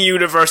in the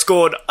universe,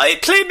 going,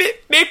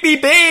 make me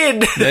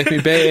Bane. Make me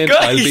Bane.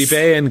 I'll be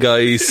Bane,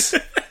 guys.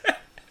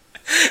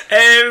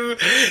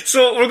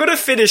 So we're going to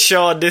finish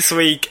on this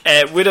week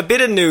with a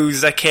bit of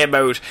news that came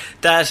out.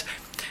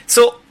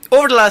 So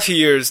over the last few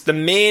years, the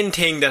main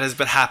thing that has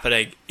been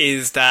happening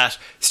is that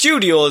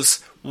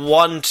studios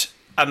want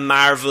a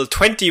Marvel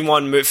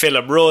 21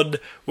 film run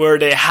where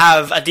they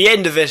have, at the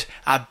end of it,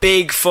 a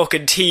big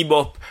fucking team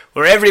up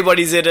where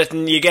everybody's in it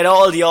and you get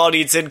all the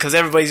audience in because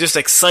everybody's just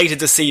excited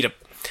to see them.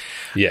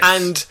 Yes.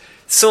 And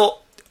so,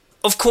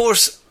 of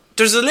course,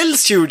 there's a little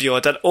studio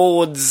that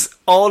owns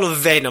all of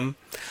Venom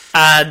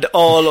and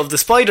all of the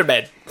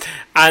Spider-Men,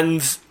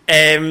 and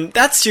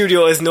that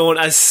studio is known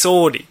as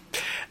Sony,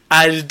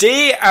 and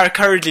they are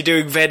currently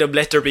doing Venom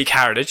Let There Be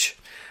Carnage.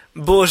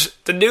 But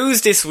the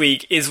news this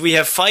week is we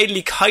have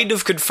finally kind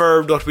of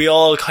confirmed what we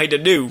all kind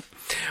of knew,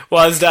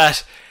 was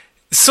that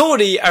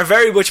Sony are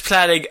very much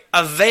planning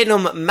a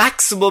Venom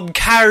Maximum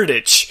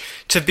Carnage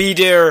to be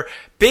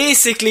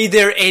basically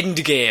their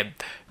endgame.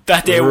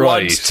 That they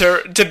want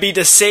to be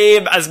the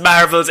same as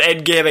Marvel's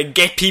Endgame and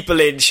get people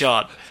in,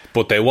 Sean.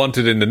 But they want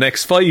it in the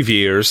next 5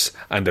 years,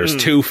 and there's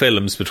 2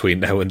 films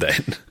between now and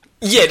then.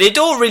 Yeah, they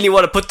don't really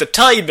want to put the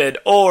time in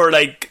or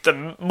like the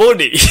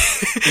money,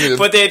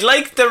 but they'd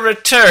like the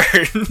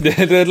return.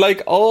 They'd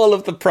like all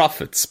of the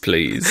profits,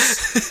 please.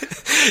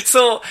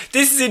 So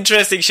this is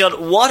interesting,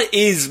 Sean. What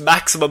is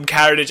Maximum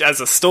Carnage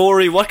as a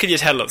story? What can you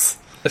tell us?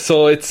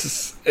 So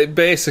it's an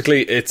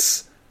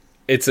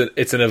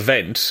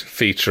event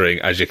featuring,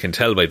 as you can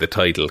tell by the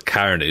title,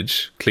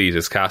 Carnage,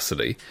 Cletus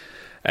Cassidy.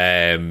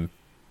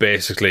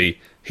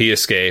 Basically, he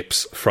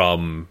escapes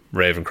from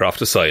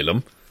Ravencroft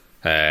Asylum.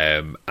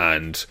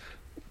 And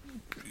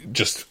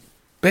just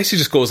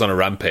goes on a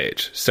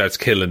rampage, starts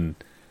killing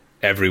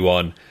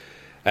everyone.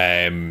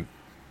 He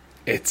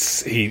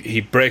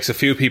breaks a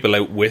few people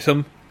out with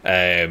him.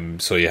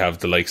 So you have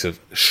the likes of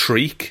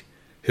Shriek,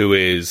 who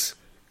is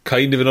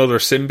kind of another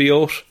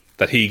symbiote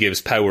that he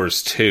gives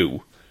powers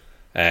to.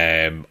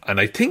 And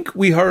I think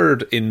we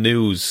heard in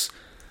news,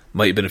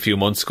 might have been a few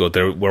months ago,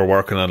 they were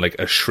working on like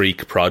a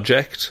Shriek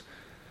project.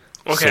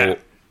 Okay. So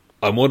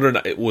I'm wondering,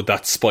 would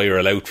that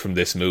spiral out from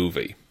this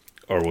movie?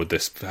 Or would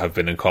this have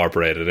been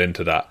incorporated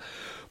into that?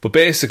 But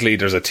basically,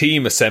 there's a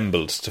team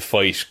assembled to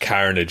fight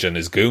Carnage and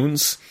his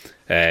goons.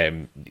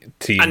 The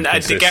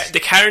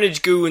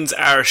Carnage goons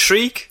are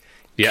Shriek,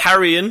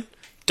 Carrion,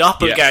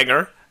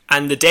 Doppelganger,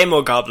 and the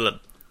Demogoblin.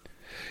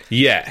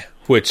 Yeah,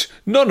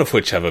 none of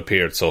which have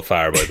appeared so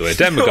far, by the way.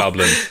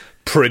 Demogoblin,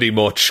 pretty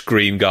much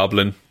Green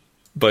Goblin,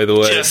 by the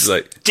way. Just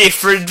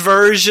different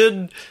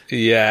version.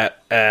 Yeah,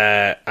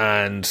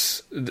 and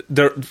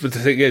the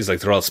thing is,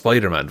 like, they're all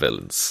Spider-Man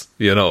villains,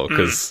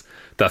 because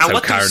that's how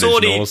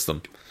Carnage knows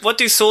them. What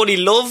do Sony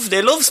love?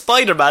 They love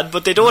Spider-Man,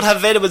 but they don't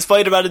have Venom and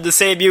Spider-Man in the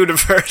same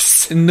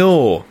universe.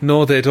 No,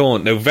 they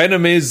don't. Now,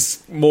 Venom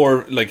is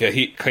more like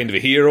a kind of a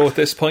hero at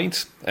this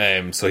point.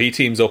 So he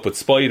teams up with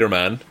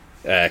Spider-Man,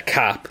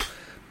 Cap,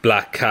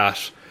 Black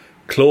Cat,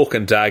 Cloak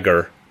and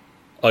Dagger,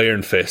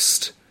 Iron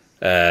Fist,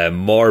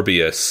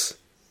 Morbius,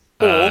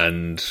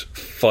 and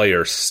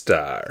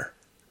Firestar.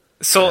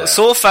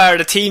 So far,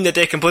 the team that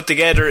they can put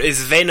together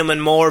is Venom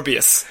and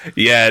Morbius.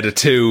 Yeah, the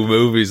 2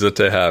 movies that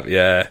they have.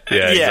 Yeah,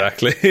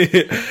 exactly.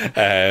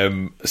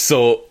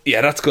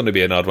 That's going to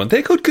be an odd one.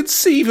 They could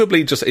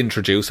conceivably just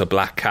introduce a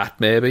Black Cat,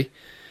 maybe.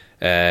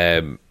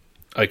 I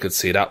could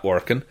see that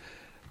working.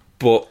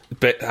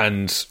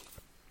 And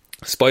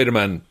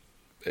Spider-Man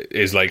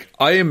is like,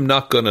 I am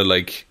not going to,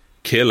 like,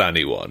 kill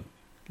anyone.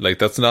 Like,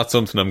 that's not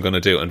something I'm going to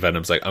do. And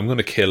Venom's like, I'm going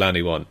to kill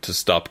anyone to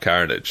stop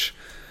Carnage.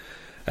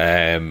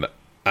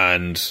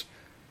 And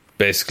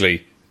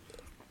basically,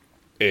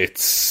 I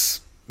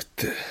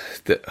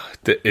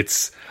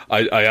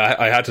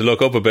had to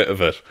look up a bit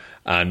of it,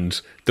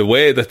 and the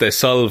way that they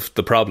solve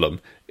the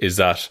problem is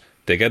that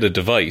they get a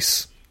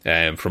device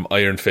from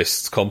Iron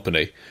Fist's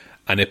company,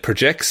 and it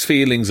projects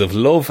feelings of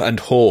love and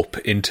hope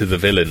into the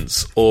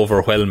villains,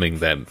 overwhelming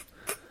them.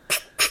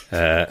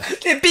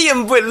 They beat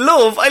him with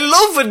love. I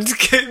love when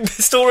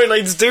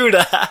storylines do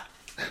that.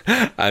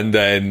 And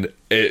then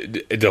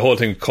the whole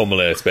thing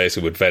culminates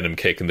basically with Venom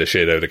kicking the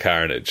shit out of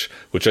Carnage,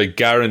 which I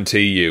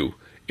guarantee you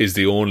is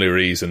the only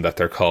reason that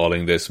they're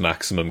calling this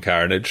Maximum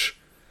Carnage.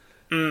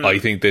 I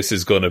think this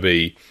is going to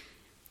be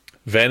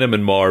Venom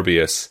and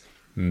Morbius,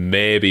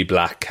 maybe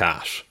Black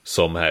Cat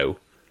somehow,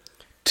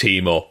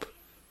 team up,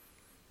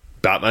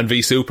 Batman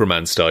v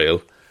Superman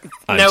style,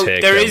 and now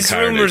take there down is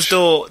Carnage. rumours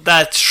though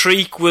that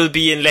Shriek will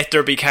be in Let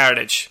There Be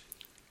Carnage.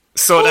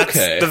 So that's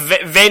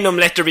the Venom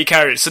Let There Be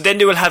Carnage. So then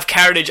they will have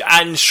Carnage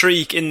and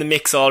Shriek in the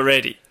mix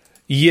already.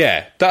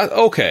 Yeah,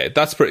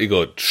 that's pretty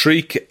good.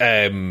 Shriek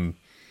has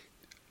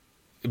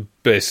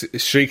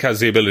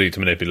the ability to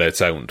manipulate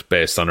sound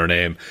based on her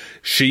name.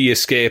 She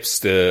escapes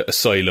the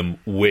asylum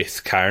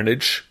with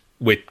Carnage,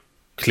 with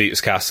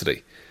Cletus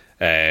Cassidy.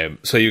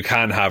 So you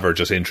can have her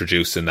just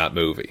introduced in that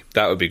movie.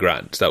 That would be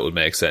grand. That would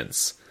make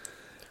sense.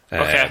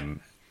 Okay.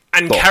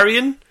 And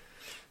Carrion?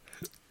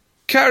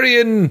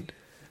 Carrion...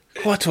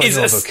 What do I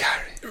know about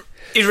Carrion?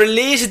 It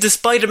related to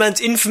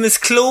Spider-Man's infamous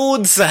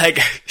clothes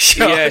saga.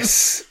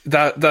 Yes,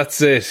 that's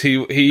it.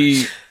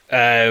 He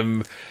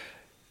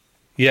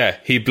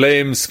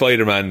blames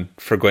Spider-Man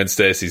for Gwen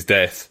Stacy's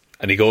death,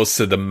 and he goes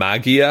to the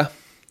Magia,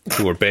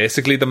 who are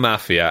basically the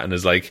Mafia, and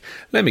is like,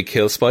 let me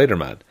kill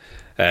Spider-Man.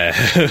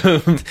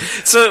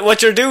 So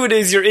what you're doing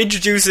is you're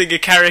introducing a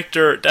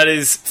character that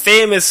is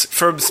famous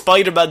from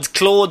Spider-Man's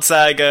Clone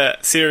Saga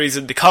series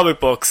in the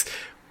comic books,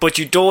 but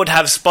you don't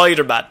have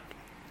Spider-Man.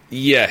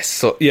 Yes,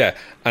 so yeah,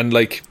 and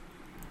like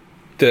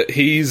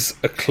he's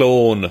a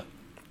clone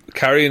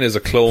Carrion is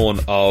a clone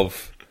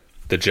of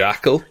the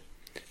Jackal,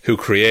 who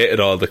created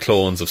all the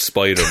clones of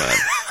Spider-Man.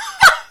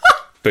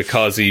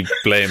 Because he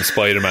blames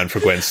Spider-Man for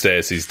Gwen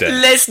Stacy's death.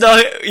 Let's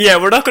not... Yeah,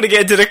 we're not going to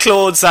get into the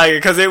clone saga,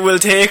 because it will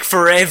take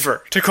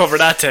forever to cover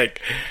that thing.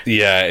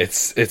 Yeah,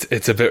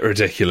 it's a bit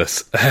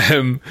ridiculous.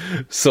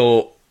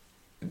 So,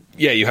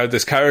 yeah, you have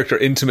this character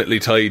intimately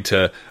tied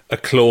to a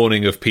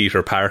cloning of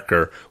Peter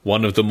Parker,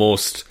 one of the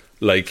most,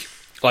 like,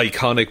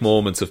 iconic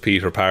moments of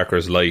Peter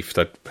Parker's life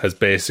that has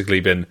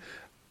basically been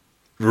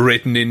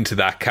written into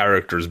that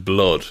character's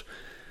blood.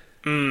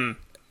 In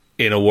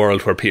a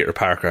world where Peter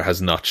Parker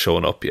has not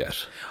shown up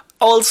yet.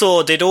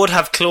 Also, they don't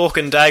have Cloak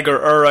and Dagger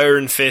or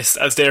Iron Fist,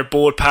 as they're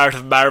both part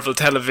of Marvel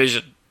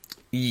Television.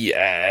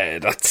 Yeah,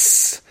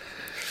 that's...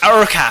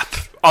 Or Cap,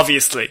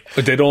 obviously.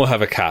 But they don't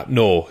have a Cap,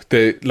 no.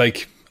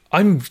 It's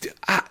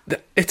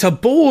a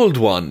bold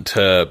one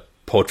to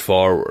put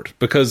forward,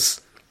 because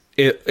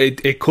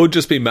it could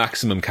just be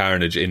Maximum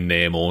Carnage in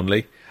name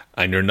only,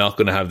 and you're not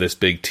going to have this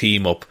big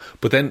team up.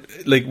 But then,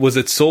 like, was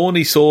it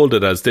Sony sold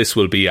it as this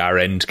will be our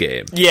end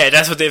game? Yeah,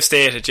 that's what they've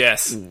stated,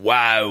 yes.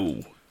 Wow.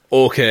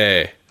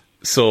 Okay.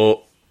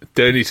 So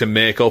they need to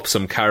make up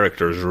some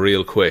characters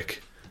real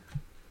quick.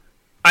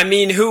 I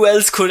mean, who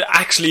else could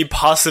actually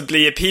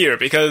possibly appear?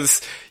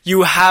 Because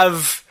you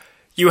have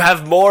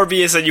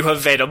Morbius and you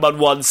have Venom on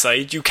one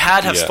side. You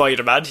can't have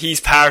Spider-Man.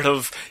 He's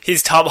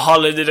Tom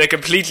Holland in a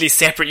completely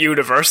separate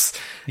universe.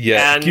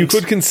 Yeah. And you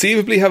could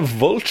conceivably have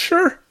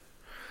Vulture.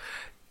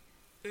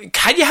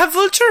 Can you have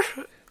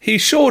Vulture? He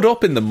showed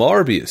up in the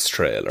Morbius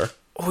trailer.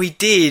 Oh, he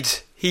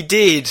did.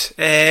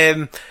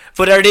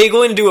 But are they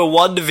going to do a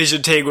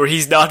WandaVision thing where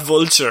he's not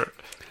Vulture,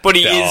 but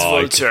he is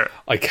Vulture?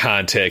 I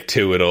can't take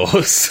two of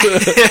those.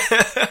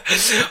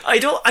 I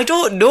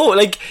don't know.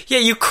 Like, yeah,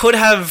 you could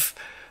have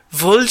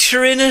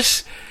Vulture in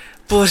it,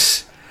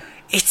 but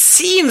it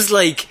seems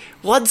like,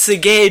 once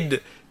again,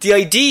 the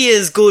idea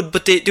is good,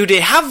 but do they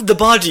have the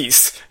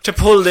bodies to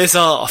pull this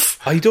off?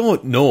 I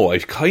don't know. I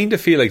kind of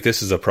feel like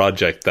this is a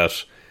project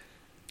that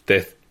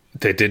they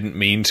didn't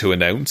mean to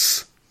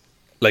announce.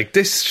 Like,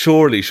 this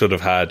surely should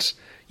have had...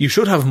 You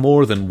should have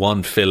more than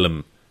one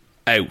film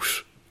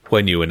out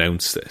when you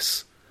announce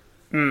this.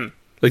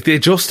 Like, they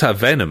just have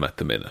Venom at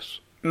the minute.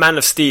 Man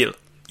of Steel.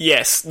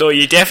 Yes. No,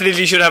 you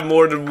definitely should have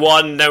more than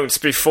one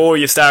announced before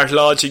you start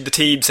launching the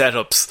team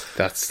setups.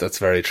 That's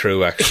very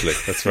true, actually.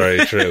 That's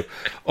very true.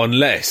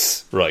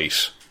 Unless,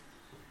 right,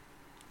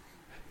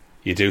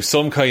 you do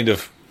some kind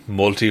of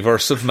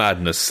multiverse of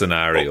madness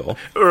scenario.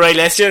 Right,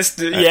 let's just...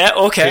 yeah,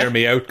 okay. Hear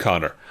me out,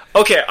 Connor.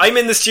 Okay, I'm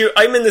in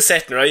the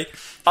setting, right?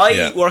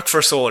 I work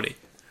for Sony,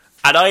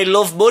 and I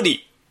love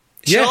money.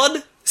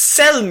 Sean,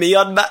 sell me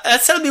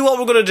what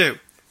we're going to do.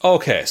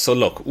 Okay, so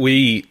look,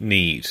 we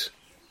need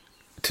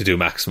to do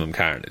Maximum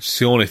Carnage. It's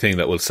the only thing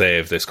that will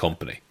save this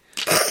company.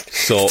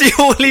 So it's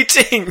the only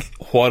thing.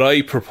 What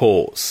I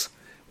propose,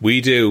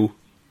 we do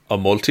a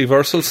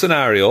multiversal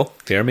scenario.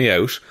 Hear me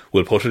out.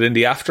 We'll put it in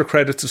the after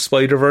credits of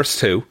Spider-Verse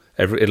 2.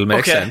 It'll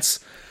make sense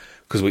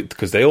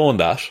because they own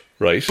that,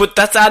 right? But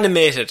that's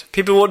animated.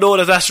 People won't know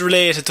that that's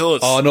related to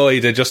us. Oh no,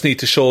 they just need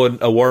to show a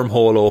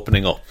wormhole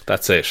opening up.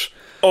 That's it.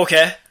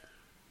 Okay.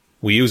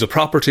 We use a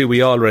property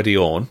we already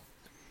own,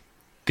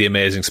 The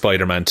Amazing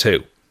Spider-Man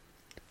 2.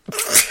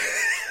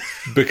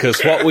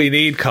 Because what we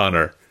need,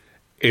 Connor,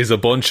 is a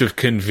bunch of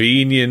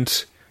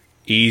convenient,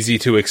 easy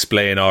to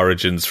explain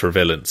origins for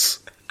villains.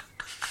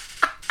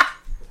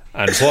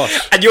 And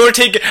what? And you're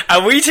thinking,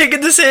 are we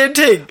thinking the same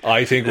thing?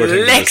 I think we're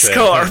thinking the same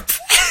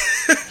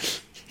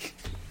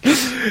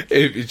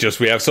LexCorp.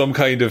 We have some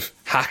kind of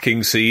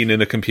hacking scene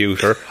in a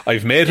computer.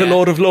 I've made a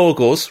load of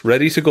logos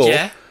ready to go.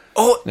 Yeah.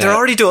 Oh, they're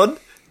already done?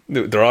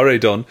 They're already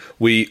done.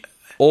 We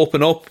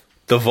open up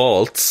the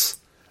vaults,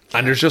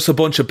 and there's just a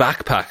bunch of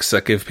backpacks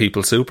that give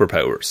people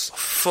superpowers.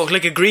 Fuck,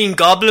 like a Green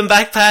Goblin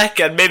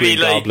backpack, and maybe Green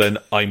Goblin,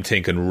 I'm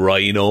thinking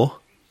Rhino.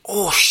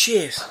 Oh,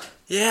 shit.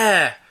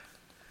 Yeah.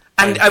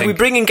 And are we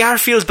bringing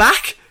Garfield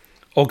back?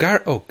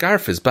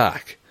 Garf is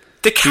back.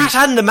 The cat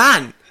and the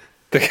man.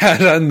 The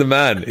cat and the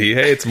man. He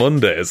hates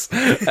Mondays.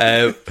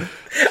 And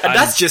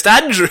that's just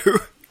Andrew.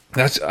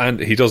 And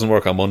he doesn't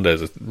work on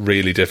Mondays. It's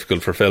really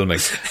difficult for filming.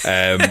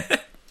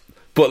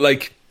 But,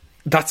 like,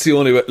 that's the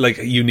only way. Like,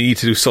 you need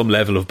to do some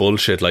level of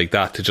bullshit like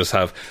that to just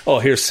have,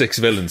 here's 6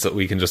 villains that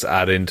we can just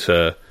add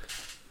into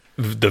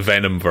the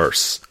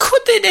Venomverse.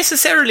 Could they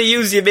necessarily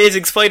use The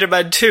Amazing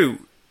Spider-Man 2?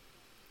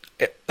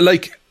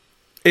 Like,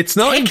 it's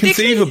not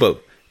inconceivable.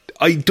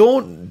 I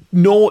don't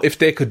know if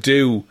they could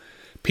do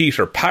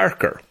Peter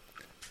Parker.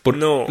 But,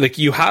 like,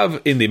 you have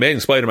in The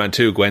Amazing Spider-Man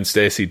 2, Gwen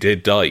Stacy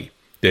did die.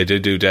 They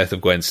did do Death of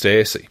Gwen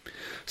Stacy.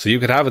 So you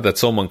could have it that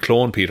someone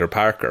cloned Peter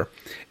Parker.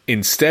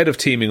 Instead of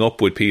teaming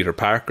up with Peter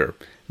Parker,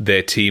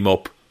 they team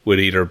up with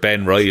either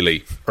Ben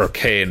Reilly or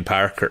Kane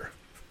Parker,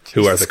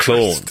 who are the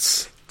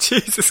clones.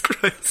 Jesus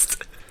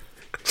Christ.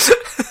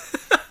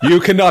 You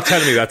cannot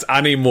tell me that's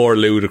any more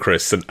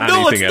ludicrous than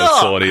anything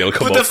else Sony will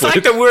come up with. But the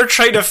fact that we're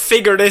trying to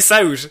figure this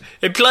out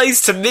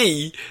implies to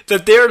me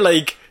that they're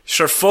like,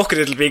 sure, fuck it,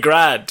 it'll be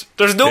grand.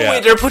 There's no way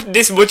they're putting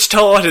this much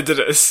thought into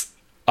this.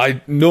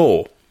 I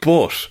know.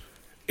 but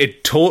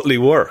it totally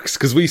works,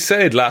 because we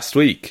said last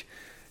week,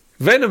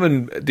 Venom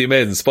and the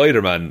Amazing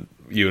Spider-Man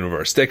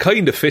universe, they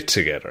kind of fit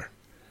together.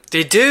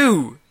 They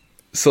do.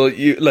 So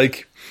you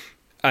like,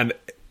 and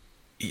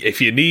if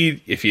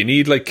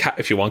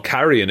you want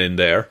Carrion in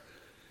there,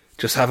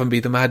 just have him be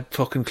the mad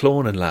fucking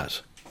cloning lad.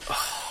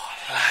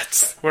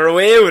 Lads, we're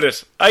away with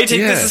it. I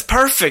think this is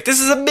perfect. This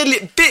is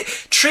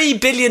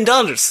 $3 billion.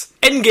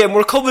 Endgame,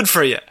 we're coming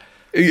for you.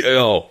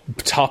 Oh,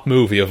 top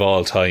movie of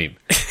all time.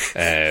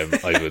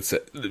 I would say,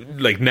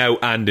 like, now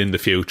and in the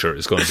future,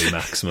 is going to be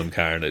Maximum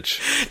Carnage.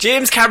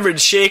 James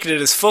Cameron's shaking in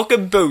his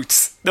fucking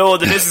boots. No,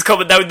 that this is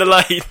coming down the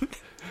line.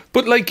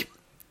 But, like,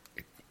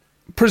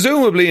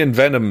 presumably in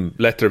Venom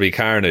Let There Be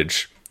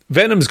Carnage,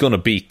 Venom's going to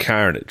beat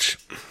Carnage.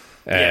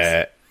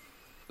 Yes.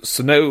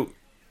 So now,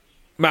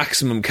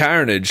 Maximum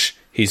Carnage,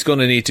 he's going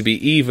to need to be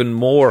even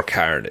more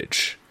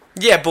Carnage.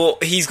 Yeah,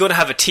 but he's going to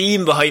have a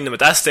team behind him at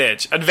that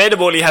stage. And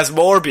Venom only has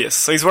Morbius,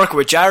 so he's working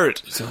with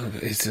Jared.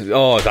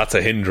 Oh, that's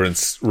a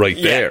hindrance right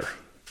there.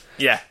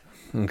 Yeah.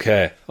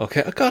 Okay.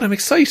 God, I'm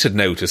excited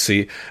now to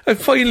see. I'm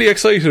finally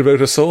excited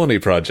about a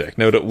Sony project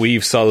now that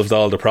we've solved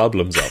all the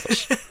problems of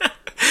it.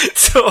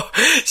 So,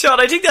 Sean,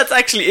 I think that's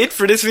actually it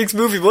for this week's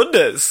Movie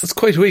Mondays. It's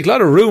quite weak. A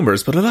lot of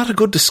rumours, but a lot of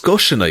good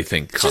discussion, I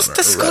think, Connor. Just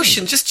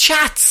discussion, just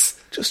chats.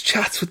 Just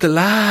chats with the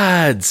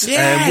lads.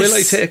 Yes. Will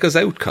I take us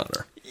out,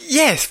 Connor?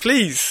 Yes,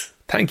 please.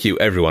 Thank you,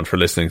 everyone, for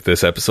listening to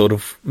this episode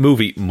of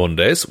Movie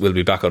Mondays. We'll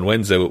be back on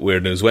Wednesday with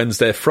Weird News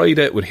Wednesday,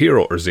 Friday with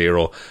Hero or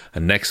Zero,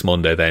 and next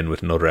Monday then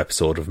with another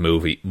episode of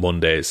Movie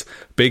Mondays.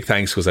 Big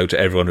thanks goes out to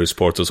everyone who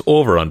supports us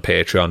over on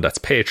Patreon. That's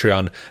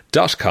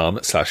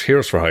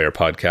patreon.com/Heroes for Hire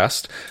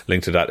podcast.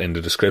 Link to that in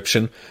the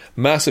description.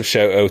 Massive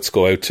shout outs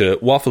go out to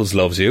Waffles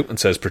Loves You and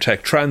says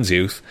protect trans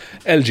youth,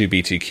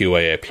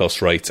 LGBTQIA plus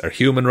rights are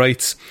human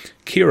rights.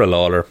 Ciara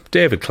Lawler,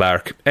 David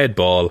Clark, Ed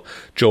Ball,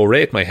 Joe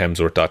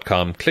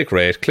RateMyHemsworth.com, Click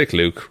Rate, Click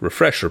Luke,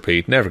 Refresh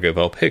Repeat, Never Give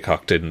Up,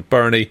 Hickok Didn't,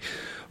 Bernie,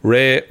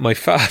 Ray, my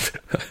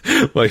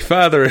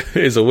father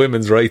is a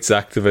women's rights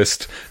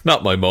activist,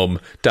 not my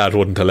mum, Dad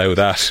wouldn't allow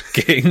that,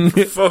 King.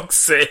 Fuck's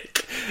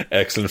sake.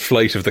 Excellent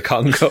Flight of the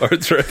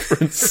Conchords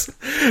reference.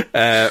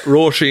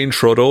 Roisin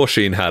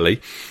Shrodóisín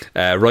Halley,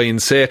 Ryan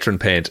Satron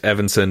Paint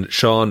Evanson,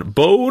 Sean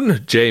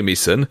Bone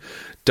Jamieson,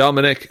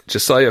 Dominic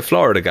Josiah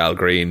Florida Gal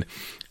Green,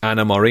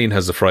 Anna Maureen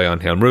has the fry on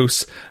Hian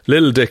Roos,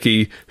 Lil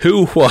Dicky,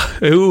 who, what,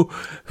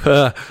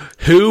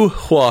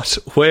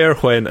 where,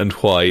 when and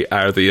why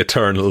are the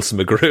Eternals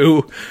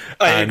McGrew.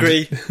 I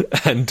agree.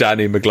 And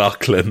Danny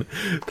McLaughlin.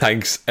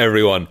 Thanks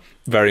everyone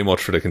very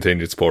much for the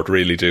continued support,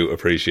 really do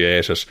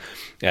appreciate it.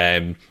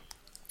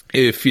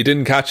 If you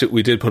didn't catch it,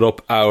 we did put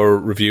up our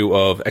review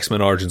of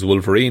X-Men Origins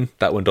Wolverine.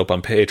 That went up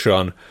on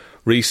Patreon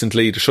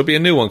recently. There should be a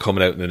new one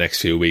coming out in the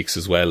next few weeks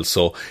as well,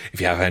 so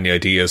if you have any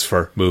ideas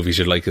for movies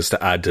you'd like us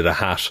to add to the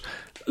hat,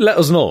 let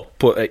us know.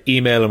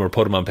 Email them or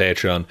put them on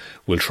Patreon.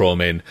 We'll throw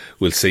them in.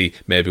 We'll see.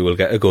 Maybe we'll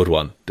get a good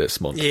one this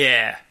month.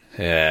 Yeah,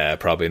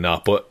 probably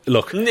not, but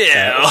look,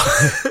 no.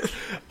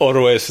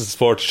 Other ways to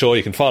support the show,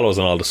 you can follow us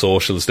on all the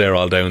socials. They're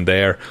all down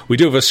there. We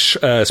do have a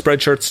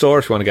Spreadshirt store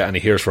if you want to get any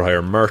Heroes for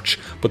Hire merch,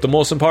 but the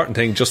most important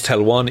thing, just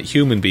tell one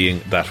human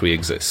being that we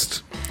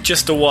exist.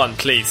 Just the one,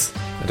 please.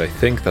 And I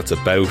think that's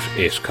about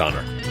it,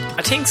 Connor.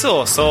 I think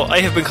so. So I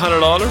have been Connor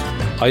Lawler.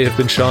 I have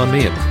been Sean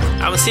Meehan.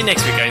 I will see you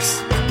next week,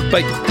 guys.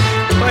 Bye.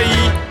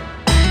 Bye.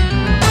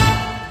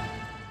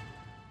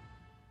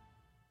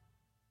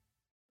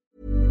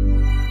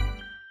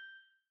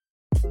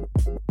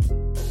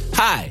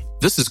 Hi,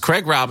 this is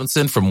Craig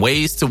Robinson from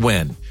Ways to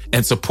Win,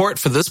 and support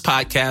for this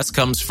podcast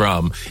comes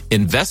from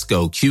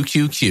Invesco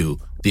QQQ,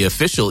 the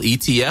official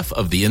ETF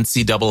of the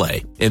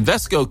NCAA.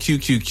 Invesco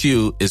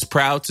QQQ is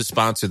proud to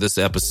sponsor this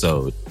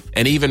episode,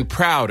 and even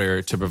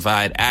prouder to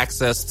provide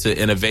access to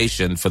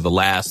innovation for the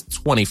last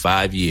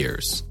 25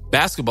 years.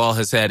 Basketball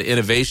has had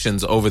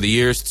innovations over the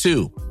years,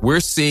 too. We're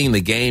seeing the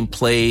game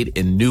played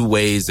in new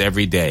ways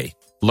every day.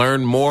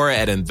 Learn more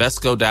at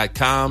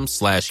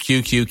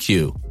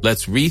Invesco.com/QQQ.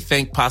 Let's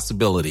rethink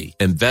possibility.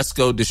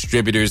 Invesco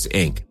Distributors,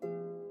 Inc.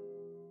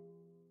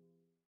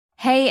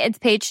 Hey, it's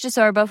Paige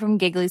DeSorbo from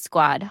Giggly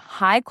Squad.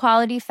 High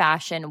quality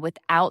fashion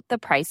without the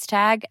price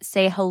tag.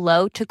 Say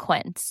hello to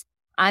Quince.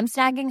 I'm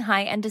snagging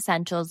high-end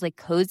essentials like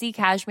cozy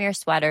cashmere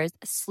sweaters,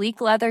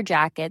 sleek leather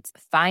jackets,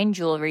 fine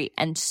jewelry,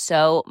 and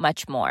so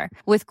much more.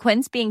 With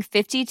Quince being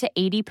 50 to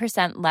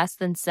 80% less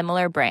than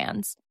similar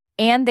brands.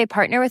 And they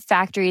partner with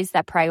factories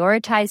that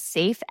prioritize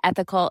safe,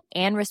 ethical,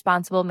 and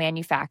responsible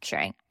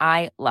manufacturing.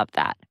 I love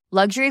that.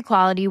 Luxury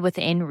quality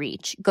within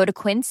reach. Go to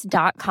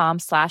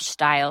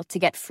quince.com/style to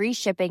get free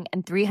shipping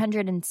and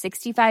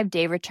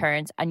 365-day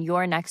returns on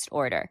your next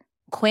order.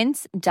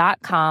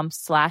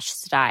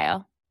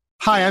 Quince.com/style.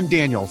 Hi, I'm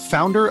Daniel,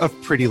 founder of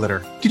Pretty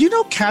Litter. Did you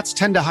know cats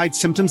tend to hide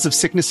symptoms of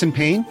sickness and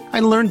pain? I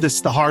learned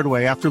this the hard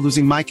way after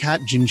losing my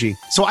cat, Gingy.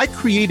 So I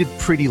created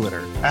Pretty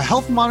Litter, a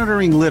health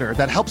monitoring litter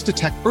that helps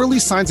detect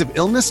early signs of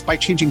illness by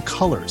changing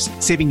colors,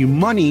 saving you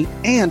money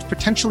and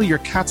potentially your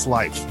cat's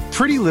life.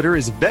 Pretty Litter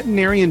is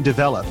veterinarian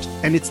developed,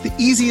 and it's the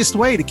easiest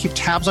way to keep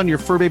tabs on your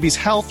fur baby's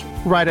health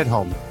right at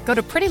home. Go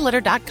to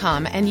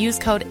prettylitter.com and use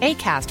code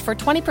ACAST for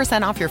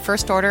 20% off your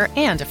first order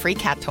and a free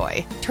cat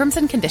toy. Terms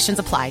and conditions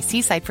apply.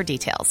 See site for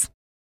details.